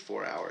once every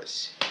 4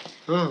 hours.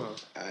 Oh.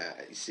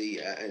 You see,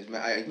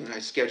 when I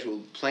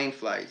scheduled plane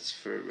flights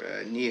for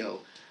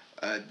Neil,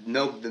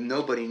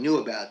 Nobody knew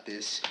about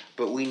this,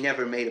 but we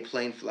never made a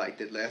plane flight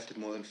that lasted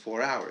more than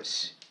 4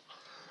 hours.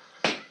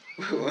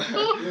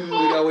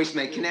 We'd always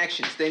make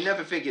connections. They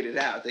never figured it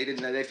out. They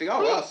didn't know. They figured,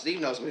 oh, well, Steve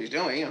knows what he's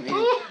doing. I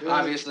mean,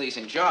 obviously he's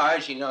in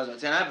charge. He knows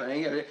what's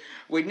happening.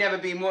 We'd never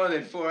be more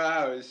than 4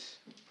 hours.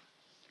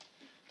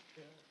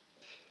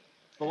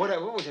 But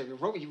what was it?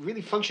 You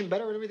really function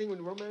better and everything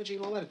when road managing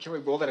and all that?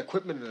 Carrying all that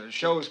equipment and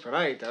shows per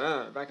night,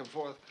 back and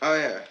forth. Oh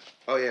yeah.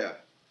 Oh yeah.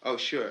 Oh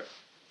sure.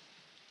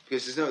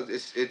 Because there's no.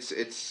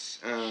 It's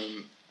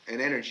an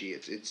energy.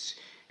 It's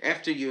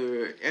after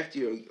you're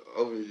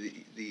over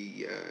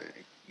the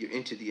you're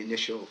into the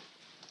initial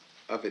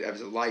of it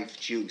as a life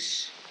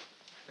juice.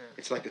 Yeah.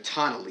 It's like the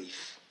tana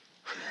leaf.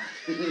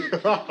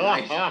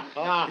 Right?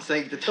 It's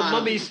like the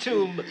mummy's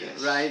tomb.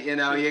 Right? You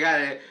know, you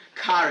gotta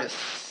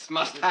chorus.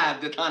 Must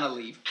have the tana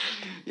leaf,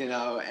 you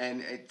know,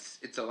 and it's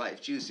a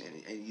life juice,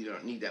 and you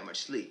don't need that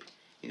much sleep.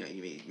 You know,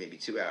 you need maybe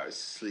 2 hours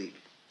sleep,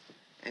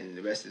 and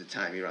the rest of the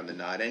time you're on the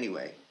nod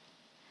anyway.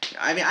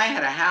 I mean, I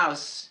had a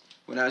house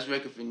when I was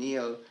working for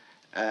Neil.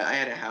 I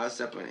had a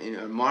house up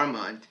in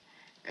Marmont,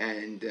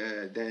 and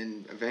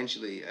then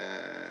eventually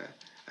I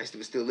was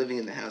still living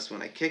in the house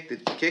when I kicked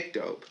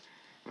dope,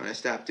 when I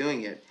stopped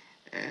doing it,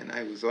 and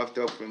I was off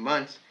dope for a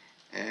month,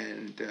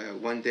 and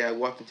one day I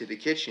walked into the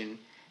kitchen.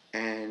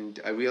 And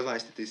I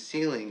realized that the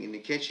ceiling in the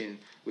kitchen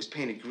was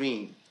painted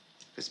green,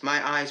 because my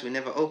eyes were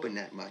never open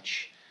that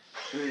much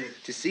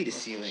to see the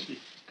ceiling.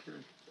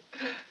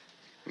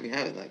 I mean,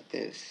 I was like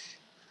this.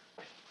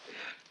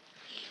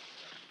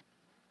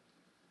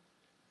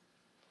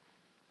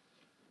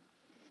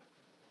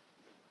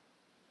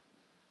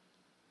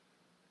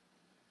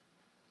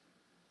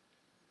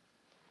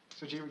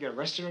 So did you ever get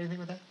arrested or anything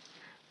with that?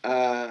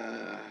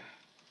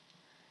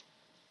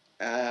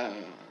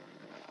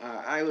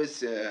 I was.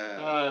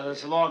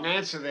 That's a long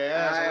answer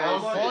there.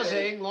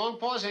 Long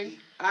pausing.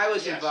 I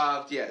was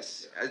involved.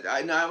 Yes.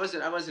 I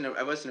wasn't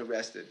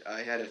arrested.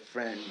 I had a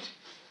friend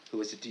who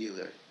was a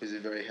dealer. Who was a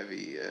very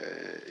heavy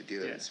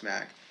dealer in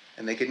smack,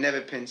 and they could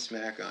never pin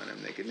smack on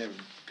him. They could never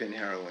pin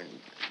heroin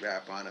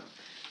rap on him,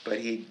 but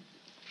he'd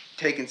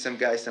taken some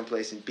guy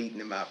someplace and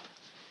beaten him up,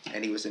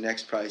 and he was an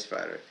ex-prize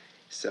fighter.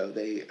 So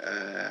they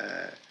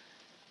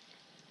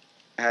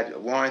had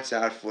warrants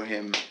out for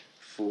him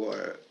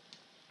for.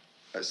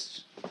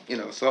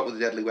 Assault with a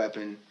deadly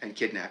weapon and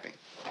kidnapping.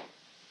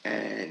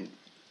 And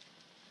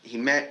he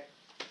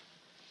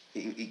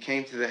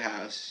came to the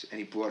house and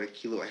he brought a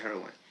kilo of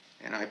heroin.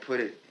 And I put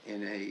it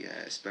in a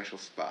special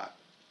spot.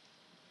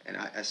 And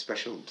a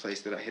special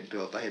place that I had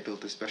built. I had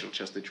built a special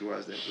chest of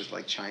drawers that was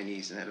like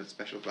Chinese and had a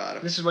special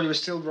bottom. This is when you were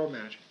still road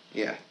manager?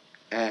 Yeah.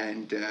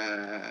 And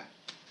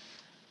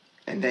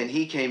then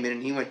he came in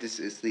and he went to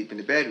sleep in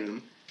the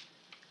bedroom.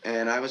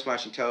 And I was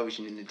watching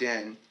television in the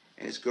den.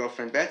 And his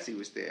girlfriend Betsy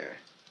was there,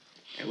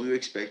 and we were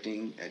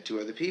expecting 2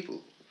 other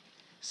people.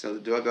 So the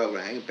doorbell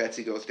rang, and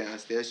Betsy goes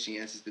downstairs, she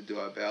answers the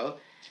doorbell,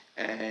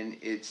 and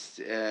it's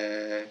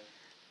the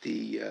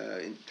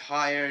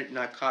entire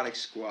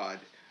narcotics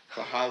squad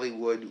for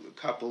Hollywood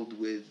coupled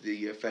with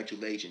the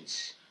federal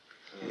agents.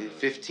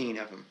 15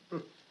 of them.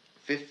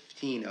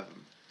 15 of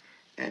them.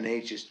 And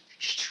they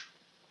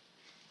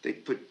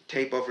put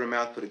tape over her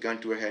mouth, put a gun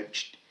to her head,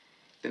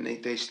 then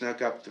they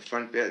snuck up the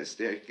front bed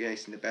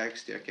staircase and the back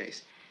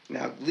staircase.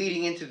 Now,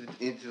 leading into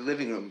the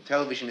living room,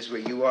 television is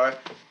where you are.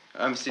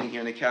 I'm sitting here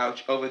on the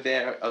couch. Over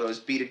there are those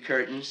beaded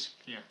curtains.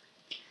 Yeah.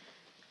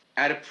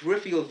 At a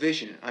peripheral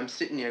vision, I'm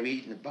sitting there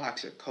eating a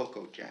box of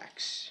Cocoa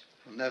Jacks.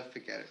 I'll never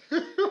forget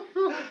it.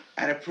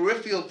 At a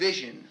peripheral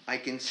vision, I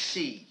can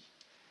see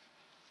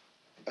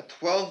a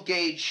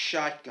 12-gauge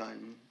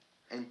shotgun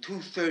and 2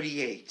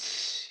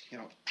 .38s,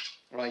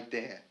 right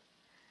there.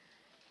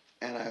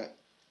 And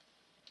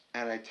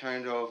I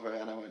turned over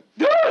and I went,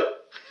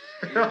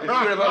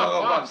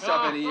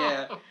 up in the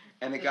air,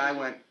 and the guy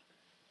went,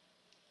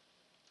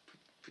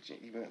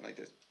 he went like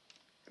this,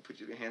 put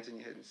your hands on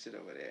your head and sit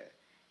over there.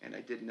 And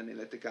I did, and then they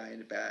let the guy in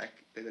the back,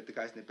 they let the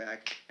guys in the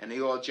back, and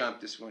they all jumped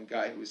this one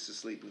guy who was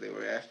asleep who they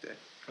were after.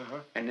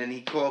 And then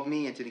he called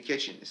me into the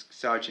kitchen, this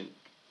sergeant.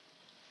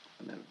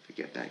 I'll never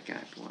forget that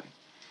guy, boy.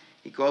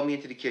 He called me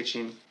into the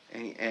kitchen,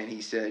 and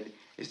he said,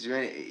 is there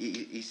any,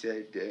 he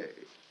said,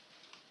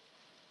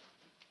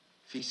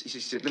 he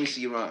said, let me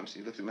see your arms.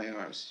 He looked at my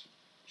arms.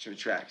 Some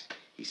tracks.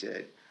 He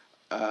said,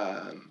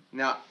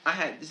 now,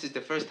 this is the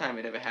first time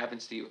it ever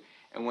happens to you.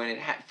 And when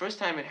first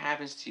time it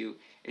happens to you,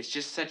 it's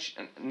just such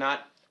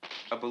not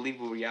a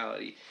believable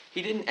reality.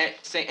 He didn't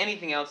say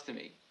anything else to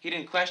me. He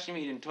didn't question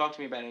me. He didn't talk to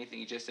me about anything.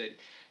 He just said,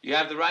 you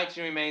have the right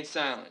to remain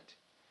silent.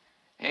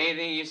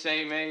 Anything you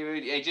say,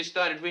 maybe. He just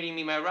started reading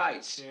me my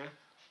rights. Yeah.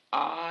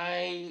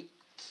 I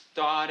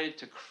started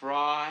to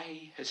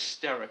cry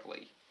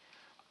hysterically.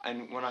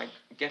 And when I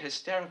get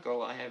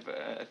hysterical, I have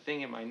a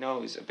thing in my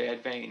nose, a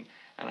bad vein,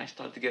 and I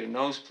started to get a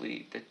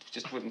nosebleed that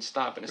just wouldn't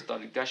stop, and it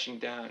started gushing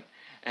down,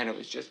 and it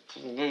was just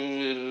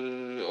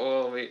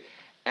all the way,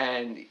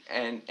 and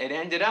it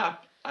ended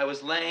up, I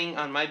was laying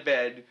on my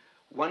bed,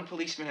 one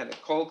policeman had a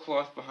cold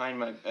cloth behind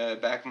my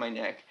back of my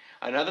neck,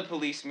 Another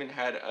policeman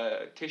had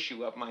a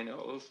tissue up my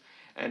nose.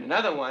 And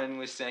another one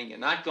was saying, "You're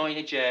not going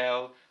to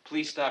jail.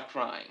 Please stop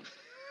crying.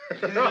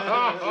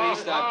 Please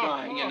stop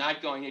crying. You're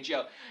not going to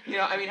jail." You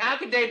know, I mean, how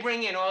could they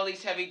bring in all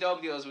these heavy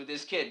dope dealers with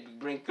this kid? I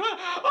don't know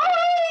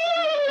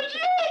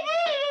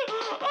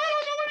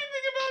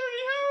anything about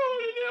any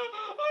heroin, you know.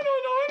 I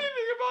don't know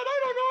anything about it.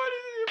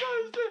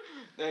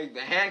 They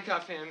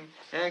handcuff him,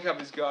 handcuff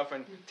his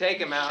girlfriend, take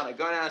him out. I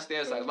go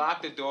downstairs, I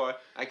lock the door.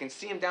 I can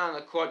see him down in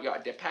the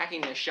courtyard. They're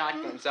packing their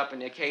shotguns up in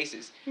their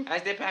cases.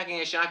 As they're packing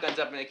their shotguns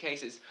up in their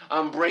cases,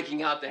 I'm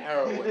breaking out the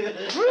heroin. Out of the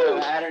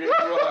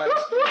drawers.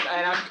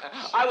 And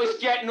I was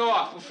getting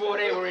off before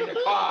they were in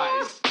the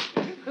cars.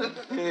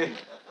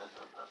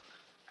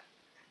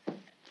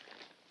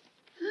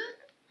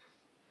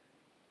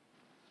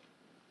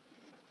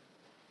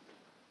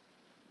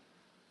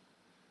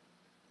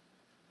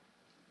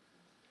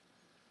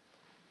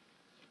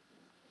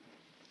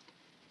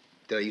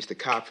 That I used to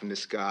cop from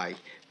this guy,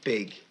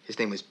 Big. His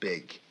name was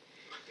Big.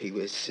 He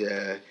was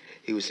a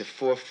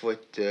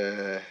 4-foot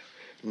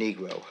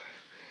Negro.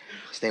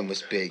 His name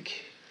was Big.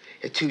 He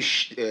had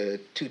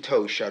two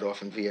toes shot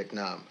off in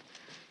Vietnam.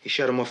 He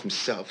shot them off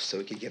himself so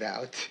he could get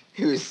out.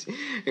 He was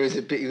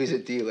a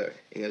dealer.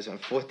 He was on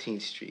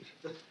 14th Street,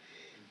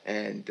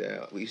 and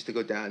we used to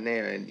go down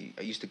there, and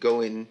I used to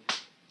go in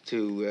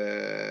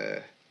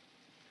to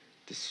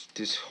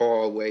this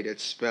hallway that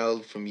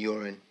smelled from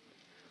urine.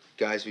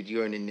 Guys with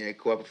urine in there,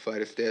 go up a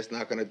flight of stairs,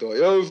 knock on the door.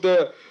 "Yo, who's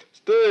there?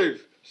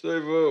 Steve.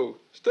 Steve-o.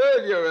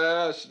 Steve your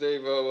ass,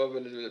 Steve-o."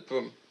 Open the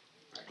boom.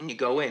 And you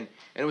go in.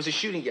 And it was a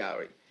shooting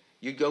gallery.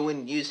 You'd go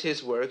in, use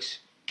his works,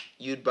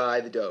 you'd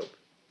buy the dope.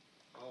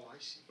 Oh, I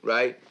see.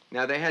 Right?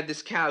 Now, they had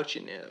this couch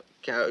in there.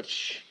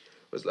 Couch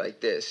was like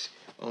this.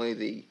 Only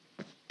the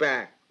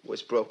back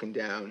was broken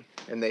down,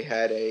 and they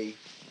had a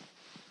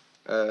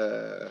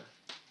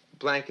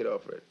blanket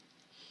over it.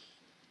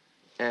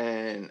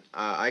 And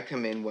I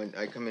come in one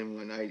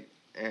night,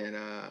 and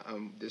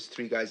there's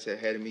 3 guys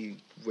ahead of me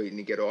waiting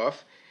to get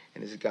off,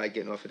 and there's a guy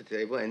getting off at the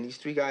table, and these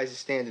 3 guys are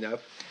standing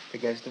up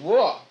against the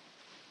wall.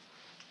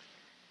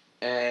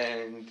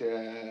 And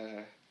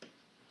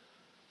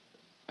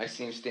I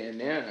see him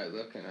stand there, and I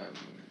look, and I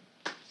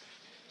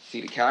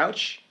see the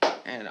couch,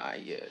 and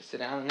I sit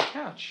down on the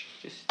couch.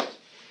 Just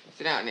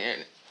sit down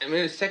there. And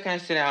the second I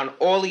sit down,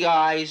 all the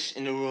eyes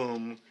in the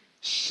room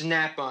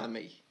snap on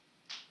me.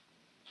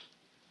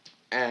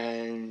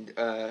 And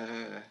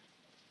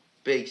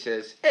Big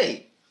says,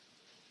 "Hey,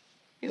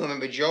 you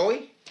remember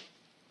Joey?"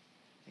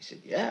 I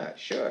said, "Yeah,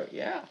 sure,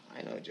 yeah,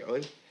 I know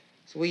Joey."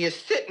 So, "Well, you're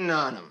sitting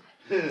on him."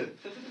 I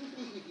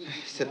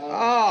said,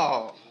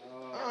 oh,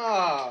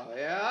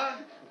 yeah?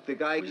 The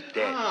guy's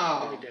dead.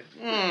 Oh,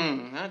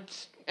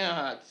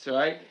 that's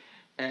right.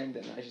 And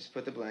then I just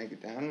put the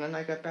blanket down, and then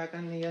I got back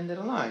on the end of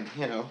the line,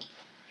 you know.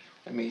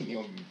 I mean, you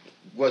know,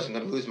 wasn't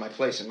going to lose my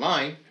place in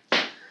line.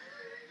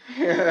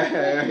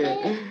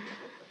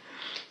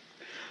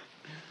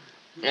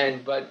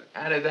 But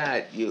out of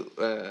that, you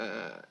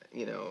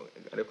know,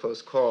 out of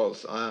close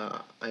calls,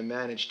 I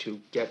managed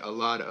to get a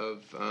lot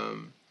of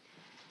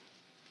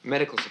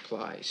medical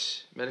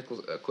supplies, medical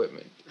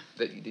equipment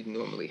that you didn't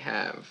normally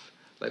have.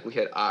 Like we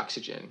had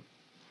oxygen.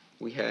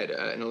 We had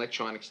an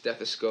electronic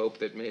stethoscope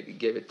that maybe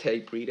gave a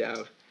tape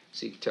readout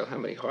so you could tell how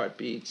many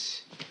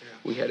heartbeats. Yeah.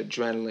 We had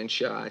adrenaline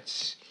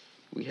shots.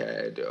 We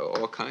had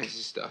all kinds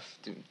of stuff,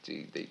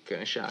 the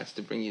kind of shots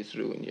to bring you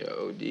through in your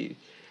OD.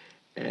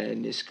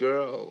 And this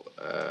girl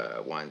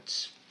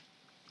once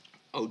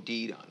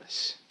OD'd on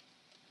us.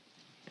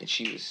 And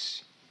she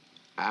was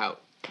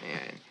out,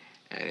 man.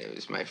 And it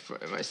was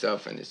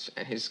myself and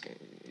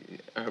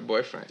her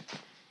boyfriend.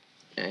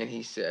 And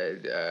he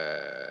said,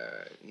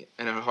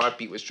 and her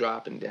heartbeat was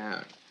dropping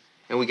down.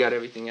 And we got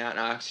everything out in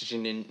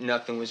oxygen and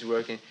nothing was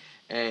working.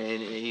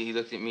 And he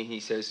looked at me and he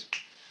says,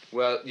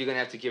 "Well, you're going to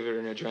have to give her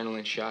an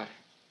adrenaline shot."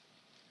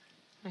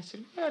 I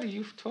said, "What are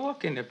you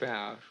talking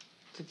about?"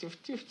 I said, "You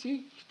give it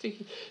to her."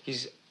 He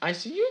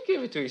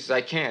says,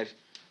 "I can't.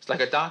 It's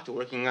like a doctor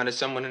working on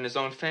someone in his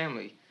own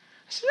family."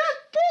 I said, "That's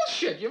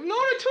bullshit. You've known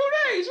her 2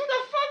 days. What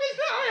the fuck is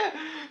that?"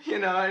 You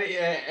know,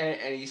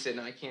 and he said,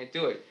 "No, I can't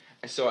do it."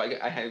 And so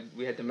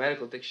we had the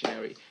medical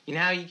dictionary. You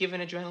know how you give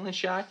an adrenaline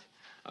shot?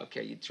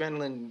 Okay, your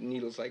adrenaline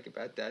needle's like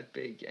about that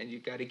big, and you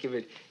got to give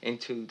it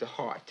into the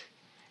heart.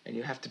 And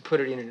you have to put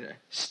it in a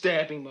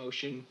stabbing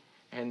motion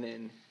and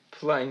then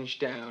plunge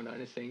down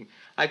on a thing.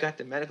 I got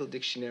the medical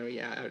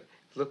dictionary out,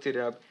 looked it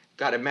up,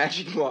 got a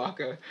magic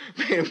marker,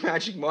 made a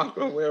magic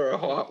marker where her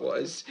heart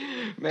was,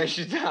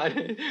 measured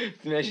down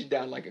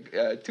like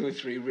 2 or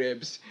 3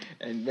 ribs,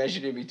 and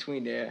measured in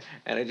between there.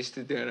 And I just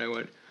stood there and I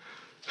went,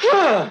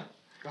 "Ah!"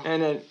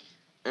 And then,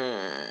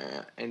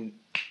 and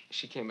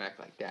she came back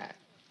like that.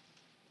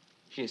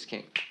 She just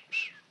came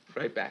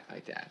right back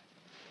like that.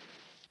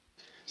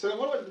 So then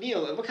what about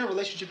Neil? What kind of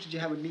relationship did you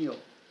have with Neil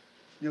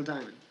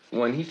Diamond?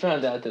 When he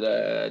found out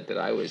that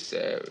I was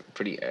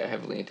pretty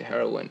heavily into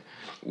heroin,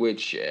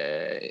 which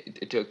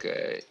it took,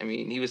 I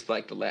mean, he was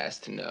like the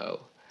last to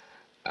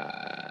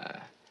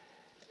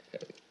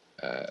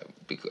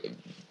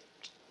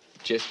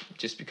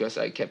just because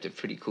I kept it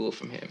pretty cool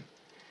from him.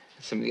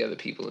 Some of the other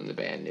people in the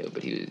band knew,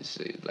 but he was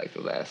like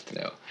the last to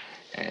know.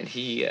 And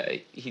he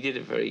did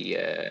a very.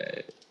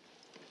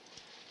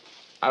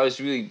 I was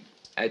really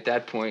at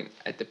that point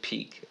at the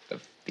peak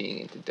of being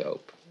into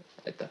dope,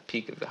 at the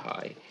peak of the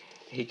high.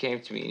 He came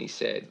to me and he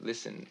said,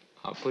 "Listen,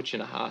 I'll put you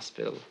in a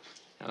hospital.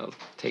 I'll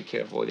take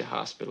care of all your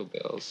hospital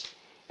bills,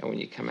 and when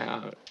you come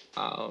out,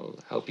 I'll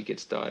help you get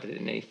started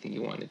in anything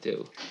you want to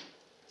do.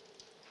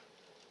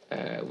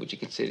 Would you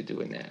consider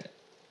doing that?"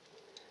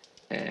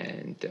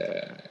 And,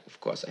 of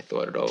course, I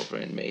thought it over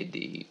and made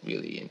the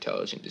really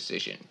intelligent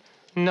decision.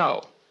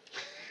 No.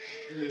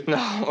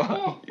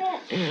 No.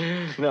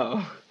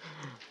 No.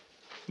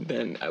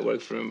 Then I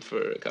worked for him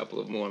for a couple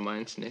of more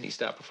months, and then he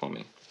stopped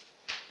performing.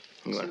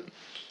 He went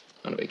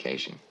on a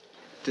vacation.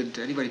 Did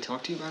anybody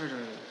talk to you about it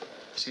or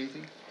say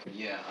anything?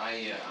 Yeah,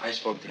 I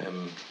spoke to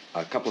him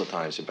a couple of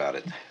times about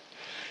it.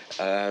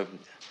 I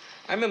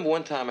remember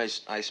one time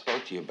I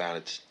spoke to you about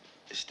it,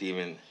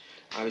 Stephen.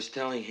 I was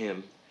telling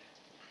him,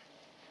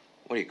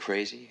 "What, are you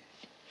crazy?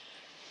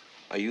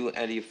 Are you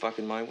out of your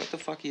fucking mind? What the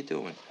fuck are you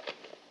doing?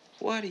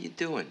 What are you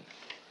doing?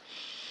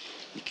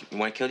 You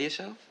want to kill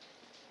yourself?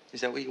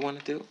 Is that what you want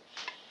to do?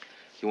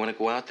 You want to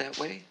go out that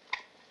way?"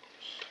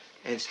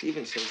 And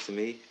Stephen says to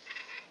me,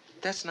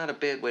 "That's not a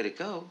bad way to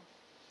go.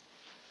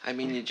 I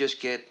mean, you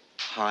just get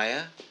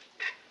higher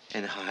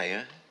and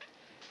higher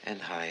and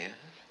higher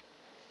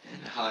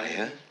and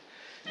higher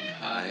and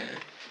higher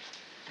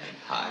and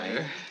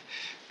higher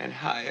and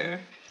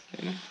higher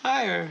and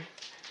higher.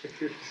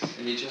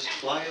 And you just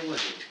fly away."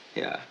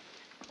 Yeah.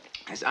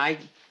 As I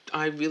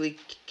really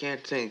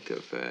can't think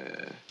of,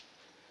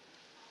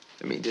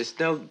 I mean,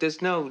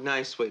 there's no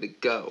nice way to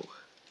go,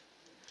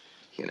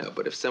 you know,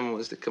 but if someone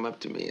was to come up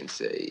to me and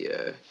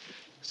say,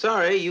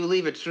 "Sorry, you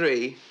leave at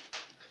 3,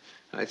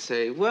 I'd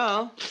say,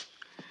 "Well,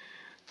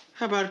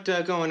 how about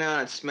going out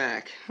and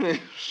smack?"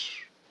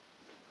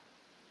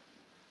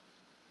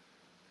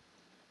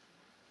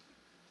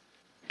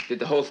 Did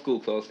the whole school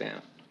close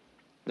down?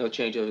 No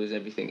changeovers,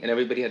 everything. And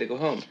everybody had to go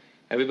home.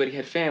 Everybody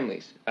had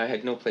families. I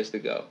had no place to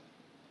go.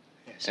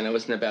 Yes. And I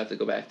wasn't about to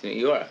go back to New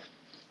York.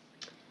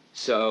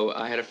 So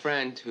I had a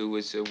friend who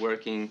was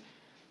working,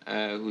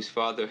 whose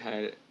father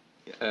had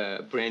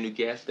a brand new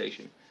gas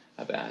station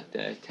about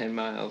 10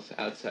 miles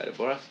outside of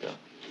Barstow.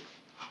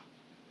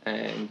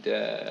 And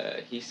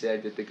he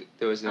said that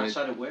there was...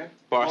 Outside of where?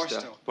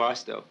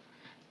 Barstow.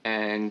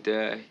 And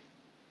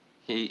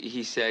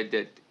he said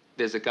that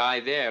there's a guy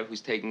there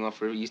who's taking off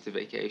for Easter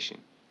vacation.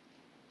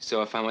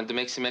 So if I wanted to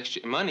make some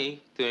extra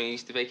money during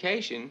Easter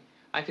vacation,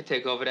 I could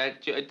take over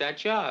that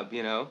job,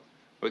 you know,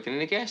 working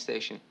in a gas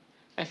station.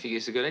 I figured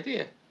it's a good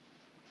idea.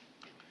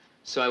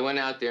 So I went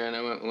out there and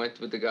I went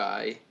with the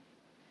guy,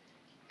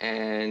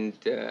 and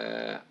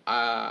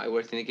I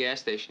worked in a gas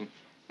station.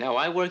 Now,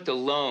 I worked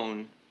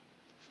alone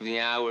from the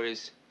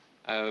hours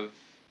of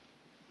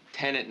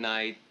 10 at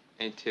night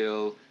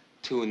until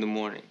 2 in the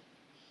morning.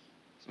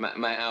 So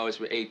my hours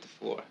were 8 to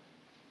 4.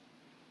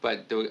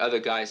 But there were other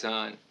guys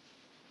on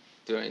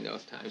during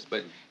those times.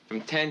 But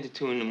from 10 to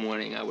 2 in the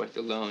morning, I worked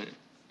alone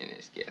in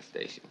this gas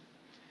station.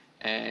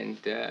 And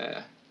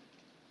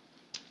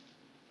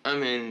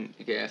I'm in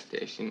the gas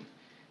station.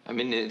 I'm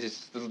in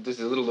this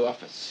little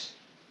office.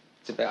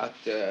 It's about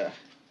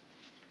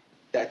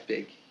that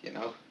big, you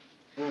know?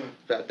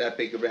 About that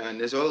big around.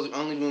 There's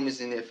only room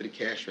is in there for the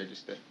cash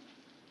register.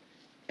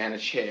 And a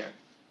chair.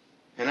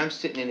 And I'm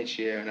sitting in a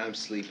chair and I'm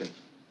sleeping.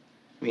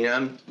 I mean,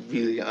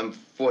 I'm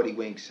 40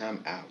 winks,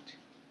 I'm out.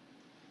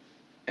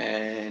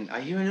 And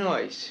I hear a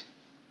noise.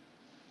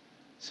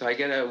 So I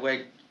get up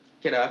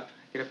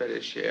out of the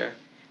chair,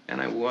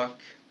 and I walk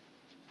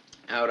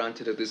out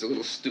onto there's a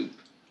little stoop,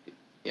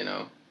 you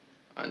know,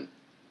 so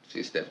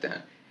you step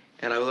down.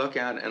 And I look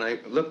out, and I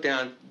look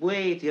down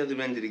way at the other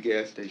end of the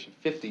gas station,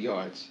 50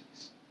 yards.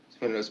 It's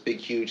one of those big,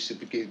 huge,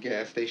 super big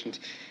gas stations.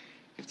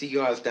 50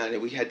 yards down there,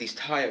 we had these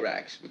tire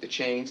racks with the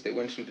chains that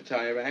went through the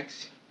tire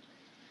racks.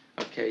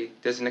 Okay,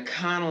 there's an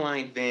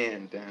Econoline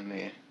van down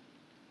there.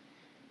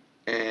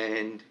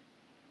 And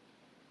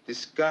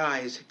this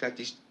guy's had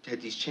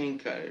these chain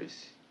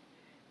cutters,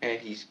 and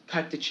he's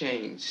cut the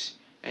chains,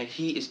 and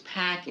he is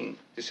packing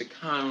this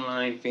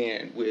Econoline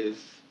van with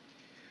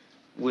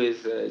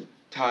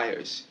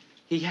tires.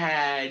 He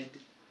had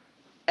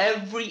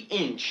every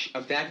inch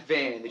of that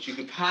van that you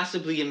could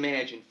possibly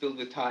imagine filled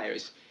with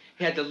tires.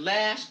 He had the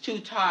last 2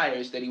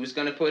 tires that he was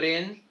going to put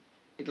in.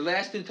 The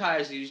last 2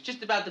 tires, he was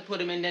just about to put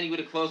them in, then he would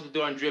have closed the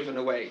door and driven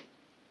away.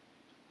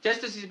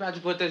 Just as he's about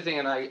to put the thing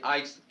in,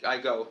 I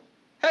go,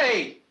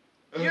 "Hey,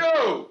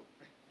 you!"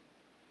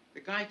 The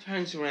guy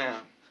turns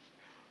around.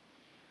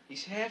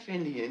 He's half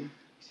Indian,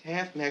 he's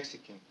half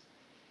Mexican.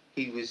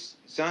 He was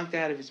zonked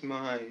out of his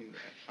mind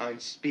on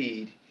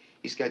speed.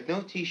 He's got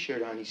no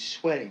T-shirt on, he's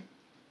sweating.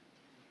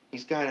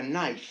 He's got a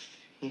knife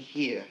in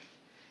here.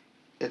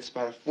 That's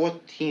about a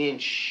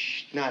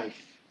 14-inch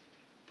knife.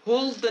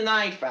 Pulls the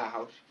knife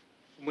out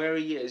from where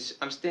he is.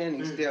 I'm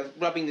standing still,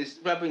 rubbing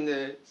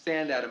the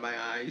sand out of my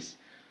eyes.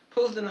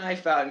 pulls the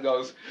knife out and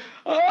goes,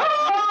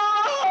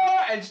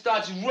 "Ah!" and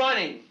starts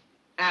running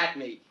at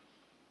me.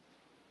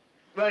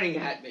 Running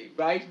at me,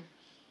 right?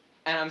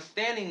 And I'm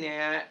standing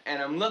there,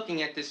 and I'm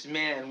looking at this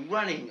man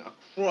running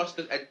across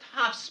at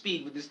top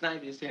speed with this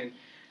knife in his hand.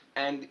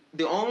 And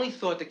the only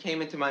thought that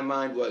came into my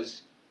mind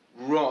was,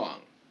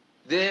 wrong.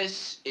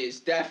 This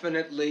is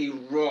definitely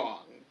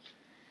wrong.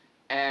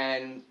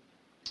 And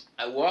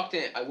I walked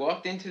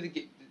into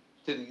the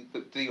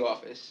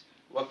office.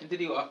 Walked into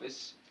the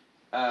office.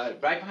 Right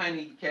behind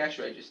the cash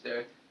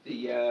register,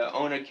 the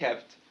owner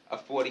kept a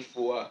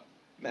 .44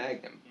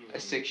 Magnum, a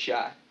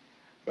 6-shot,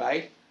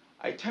 right?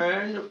 I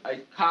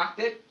cocked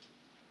it,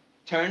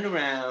 turned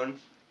around,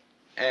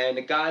 and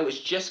the guy was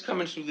just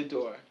coming through the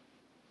door.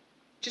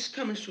 Just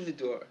coming through the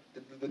door,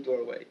 the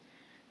doorway.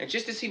 And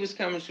just as he was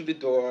coming through the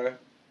door,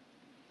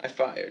 I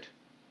fired.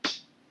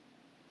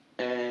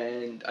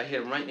 And I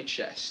hit him right in the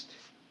chest.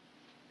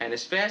 And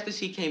as fast as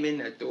he came in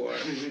that door,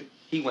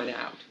 he went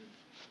out.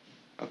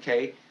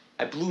 Okay?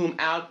 I blew him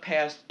out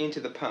past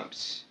into the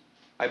pumps.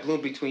 I blew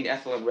him between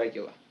ethyl and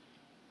regular.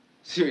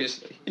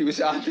 Seriously. He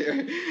was out there.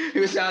 He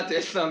was out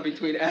there some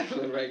between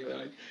ethyl and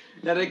regular.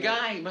 Now the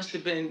guy must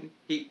have been,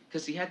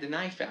 because he had the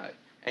knife out,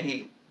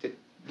 and the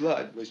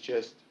blood was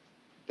just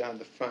down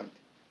the front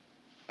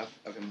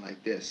of him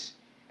like this.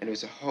 And there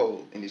was a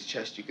hole in his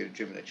chest you could have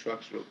driven a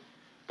truck through.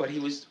 But he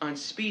was on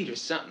speed or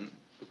something,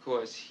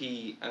 because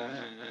he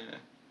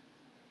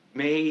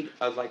made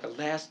like a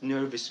last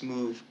nervous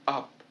move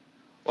up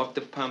off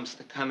the pumps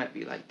to come at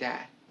me like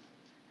that.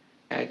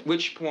 At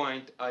which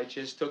point, I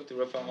just took the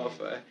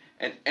revolver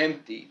and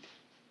emptied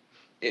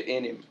it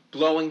in him,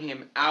 blowing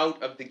him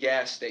out of the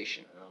gas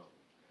station.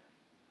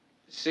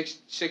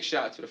 Six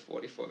shots with a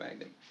 .44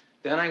 Magnum.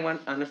 Then I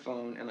went on the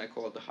phone and I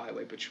called the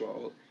highway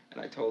patrol and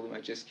I told them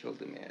I just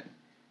killed a man.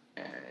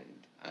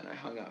 And I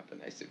hung up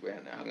and I said, well,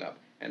 and I hung up.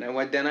 And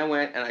then I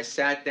went and I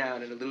sat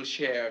down in a little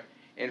chair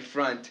in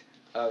front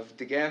of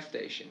the gas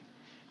station.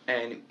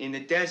 And in the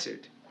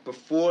desert,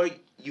 before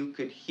you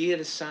could hear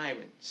the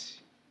sirens,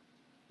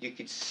 you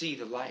could see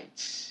the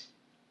lights.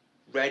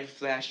 Red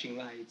flashing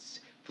lights,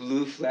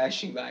 blue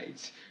flashing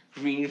lights,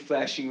 green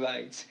flashing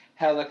lights,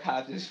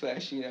 helicopters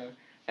flashing, you know.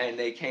 And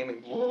they came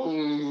in,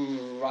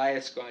 boom,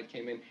 riot squad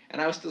came in.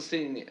 And I was still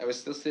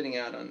sitting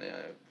out on the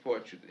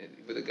porch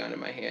with a gun in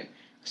my hand.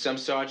 Some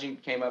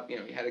sergeant came up, you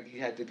know, he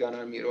had the gun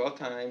on me at all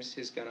times,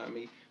 his gun on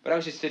me. But I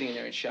was just sitting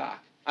there in shock.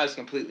 I was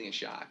completely in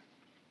shock.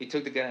 He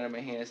took the gun out of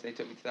my hands and they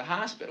took me to the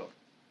hospital.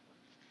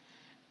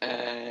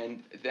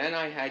 And then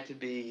I had to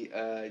be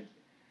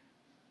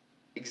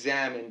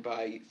examined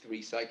by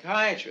 3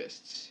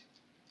 psychiatrists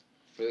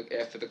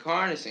after the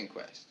coroner's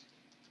inquest.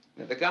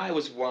 Now, the guy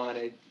was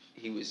wanted.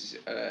 He was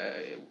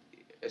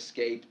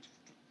escaped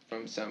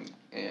from some,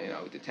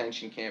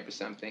 detention camp or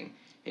something.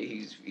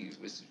 He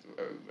was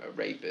a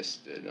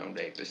rapist, a known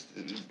rapist.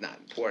 It was not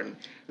important.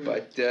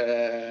 But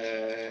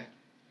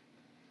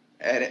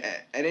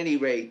at any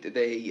rate,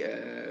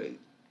 they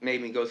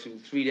made me go through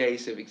 3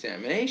 days of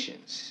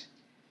examinations.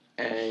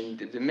 And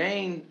the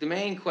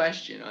main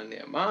question on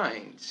their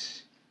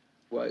minds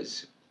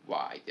was,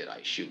 why did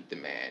I shoot the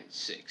man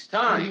 6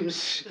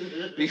 times?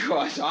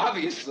 Because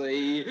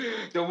obviously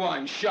the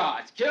one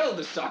shot killed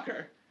the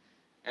sucker.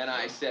 And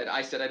I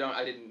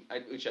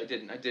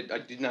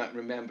did not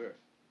remember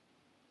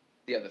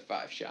the other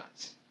 5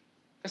 shots.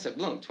 I said,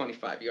 blew him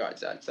 25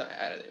 yards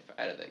outside,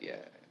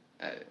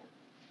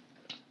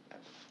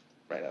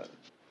 right out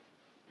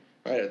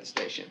of the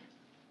station.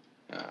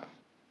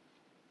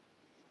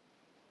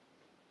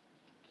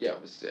 Yeah,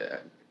 it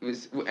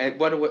was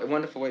what a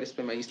wonderful way to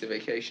spend my Easter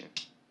vacation.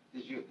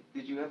 Did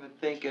you ever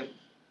think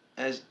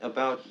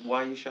about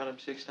why you shot him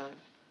 6 times?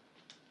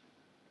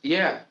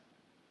 Yeah,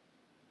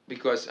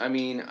 because I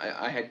mean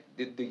I had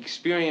the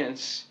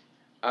experience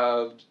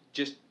of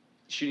just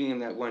shooting him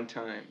that one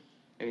time.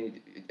 I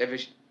mean,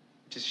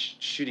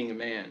 just shooting a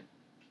man.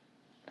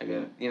 I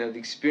mean, the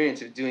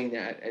experience of doing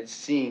that and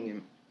seeing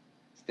him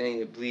standing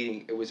there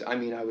bleeding.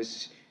 I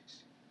was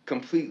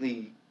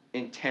completely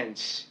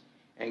intense.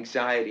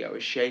 Anxiety, I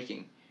was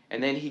shaking.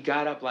 And then he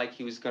got up like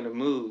he was going to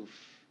move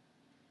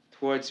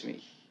towards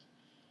me.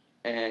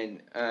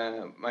 And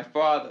my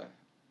father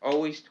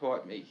always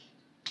taught me,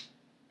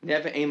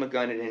 never aim a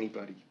gun at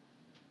anybody.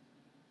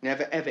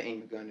 Never, ever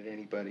aim a gun at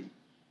anybody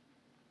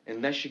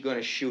unless you're going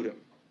to shoot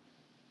him.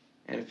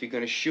 And if you're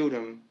going to shoot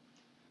him,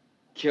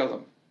 kill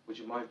him. Would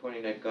you mind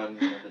pointing that gun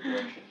in the other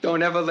direction?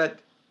 Don't ever let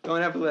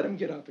him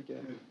get up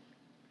again.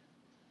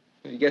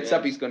 When he gets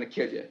up, he's going to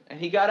kill you. And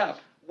he got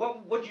up.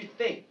 What'd you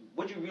think?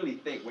 What'd you really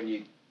think when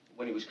he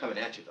was coming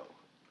at you, though?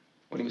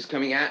 When he was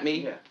coming at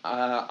me,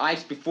 yeah.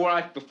 Before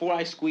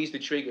I squeezed the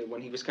trigger,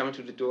 when he was coming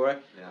through the door,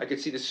 I could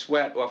see the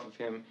sweat off of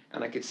him,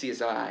 and I could see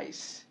his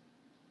eyes,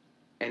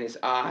 and his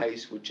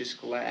eyes were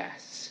just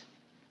glass.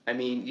 I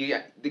mean,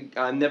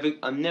 I'll never,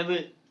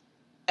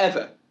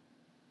 ever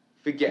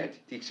forget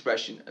the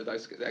expression of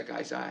that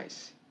guy's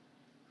eyes.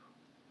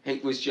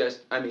 It was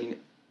just, I mean,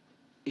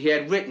 he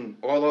had written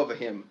all over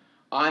him,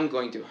 I'm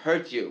going to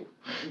hurt you.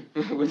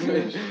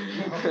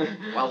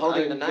 While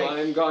holding the knife.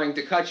 I'm going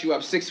to cut you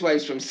up 6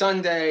 ways from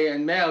Sunday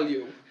and mail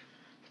you.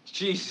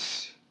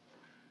 Jesus.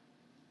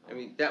 I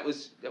mean, that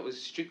was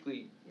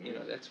strictly, you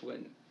know, that's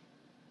when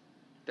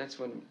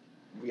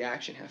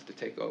reaction has to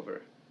take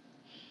over.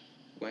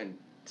 When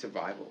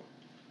survival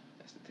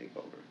has to take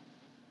over.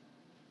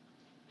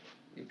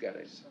 You've got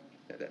to,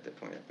 at that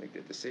point, have to make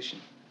the decision.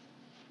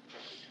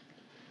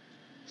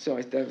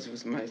 So that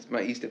was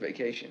my Easter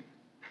vacation.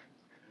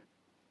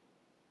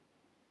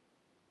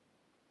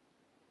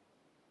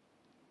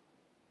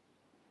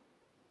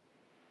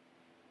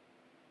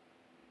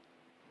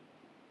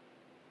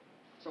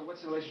 So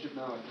what's the relationship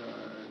now with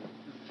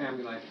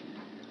family life,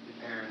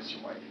 your parents,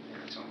 your wife, your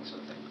parents, all that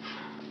sort of thing?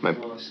 My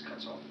more or less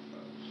cuts off.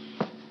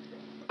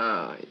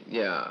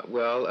 Yeah.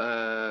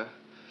 Well,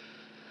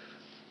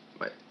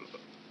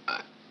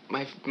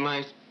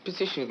 my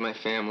position with my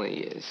family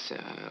is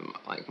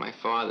like my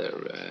father.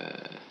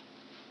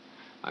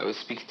 I was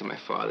speaking to my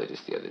father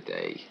just the other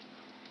day,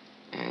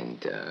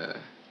 and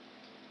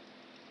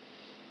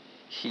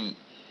he.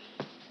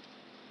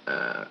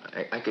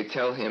 I could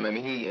tell him. I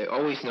mean, he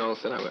always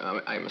knows that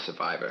I'm a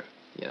survivor.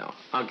 You know,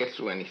 I'll get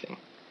through anything.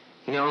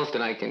 He knows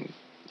that I can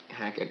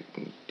hack at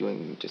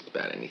doing just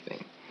about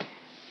anything.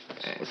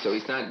 So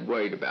he's not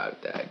worried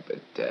about that.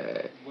 But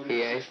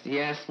he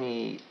asked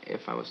me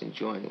if I was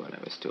enjoying what I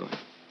was doing,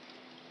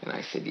 and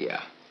I said,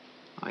 yeah,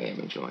 I am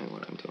enjoying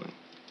what I'm doing.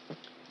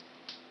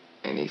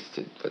 And he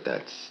said, but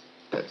that's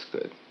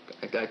good.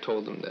 I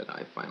told him that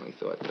I finally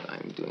thought that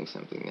I'm doing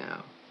something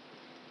now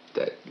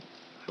that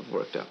I've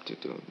worked up to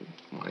do,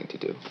 wanting to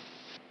do.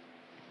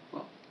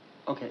 Well,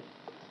 okay.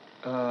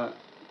 Can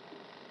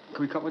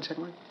we cut 1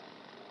 second, Mike?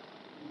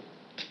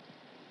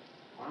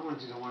 What I want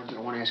to do is I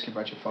want to ask you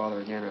about your father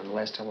again on the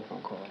last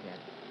telephone call again.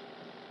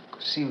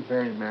 It seemed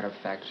very matter of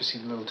fact. It just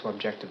seemed a little too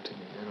objective to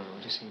me. I don't know.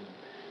 It just seemed,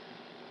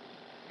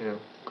 you know,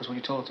 because when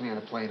you told it to me on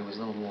the plane, it was a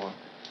little more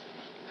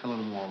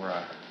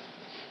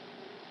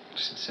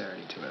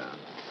sincerity to it.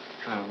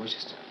 I don't know. It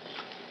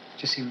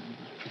just seemed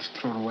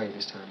thrown away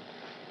this time.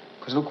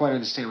 Because I don't quite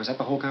understand. Was that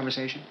the whole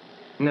conversation?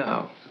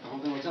 No. The whole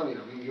thing. I'll tell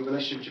you, your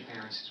relationship with your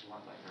parents is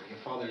what like now. Your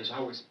father is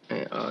always.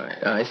 Yeah, all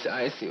right.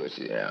 I see what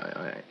you. Yeah.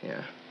 All right.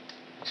 Yeah.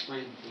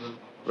 Explain a little.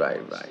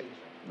 Right.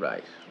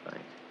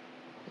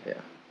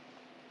 Yeah.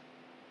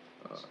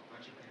 So,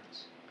 about your parents.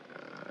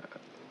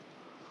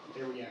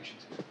 Their reaction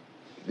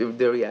to it.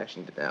 Their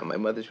reaction to now. My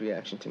mother's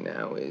reaction to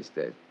now is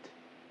that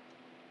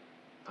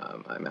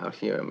I'm out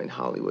here. I'm in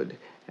Hollywood,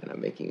 and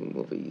I'm making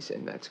movies,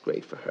 and that's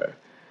great for her.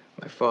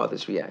 My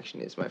father's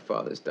reaction is my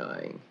father's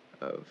dying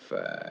of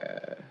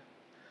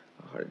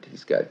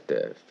he's got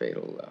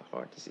fatal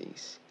heart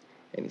disease,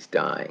 and he's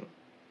dying.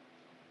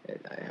 And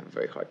I have a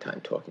very hard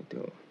time talking to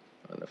him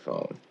on the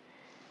phone.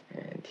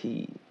 And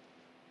he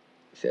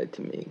said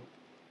to me,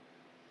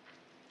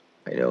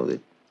 I know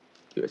that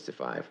you're a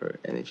survivor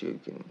and that you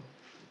can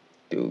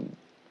do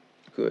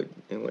good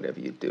in whatever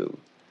you do,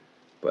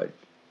 but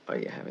are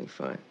you having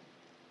fun?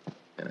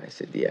 And I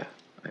said, yeah,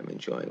 I'm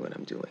enjoying what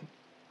I'm doing.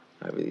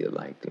 I really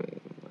like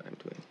doing what I'm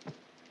doing.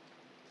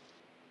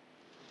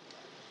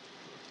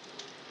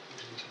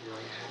 Are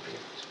you happy?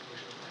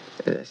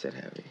 As I said,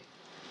 happy.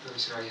 No, I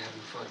said, are you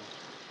having fun?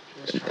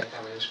 Let's try it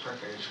that way. It was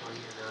perfect. I just want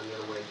to hear now the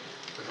other way.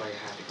 But are you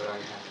happy? But are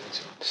you happy? That's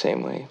all.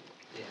 Same way?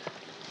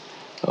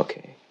 Yeah.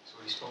 Okay. So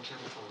when he spoke to you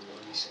on the phone, what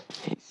did he say?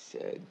 He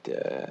said,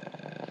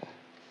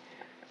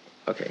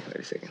 okay, wait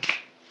a second.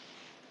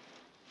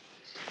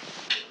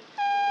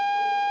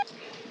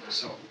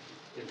 So,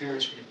 your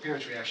parents'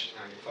 reaction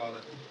now, your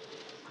father.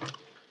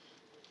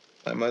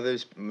 My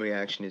mother's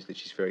reaction is that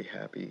she's very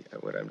happy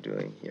at what I'm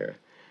doing here.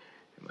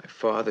 And my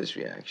father's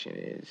reaction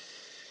is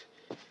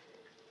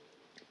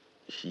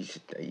he's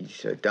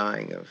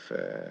dying of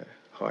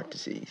heart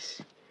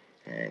disease.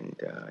 And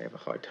I have a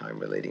hard time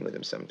relating with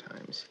him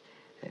sometimes.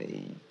 And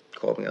he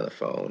called me on the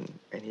phone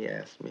and he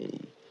asked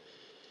me,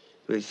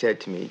 well, he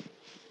said to me,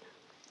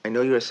 I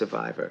know you're a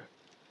survivor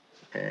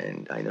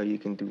and I know you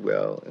can do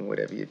well in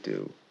whatever you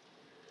do,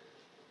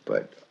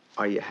 but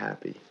are you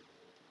happy?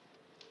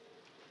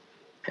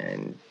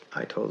 And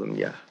I told him,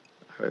 yeah,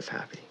 I was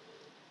happy.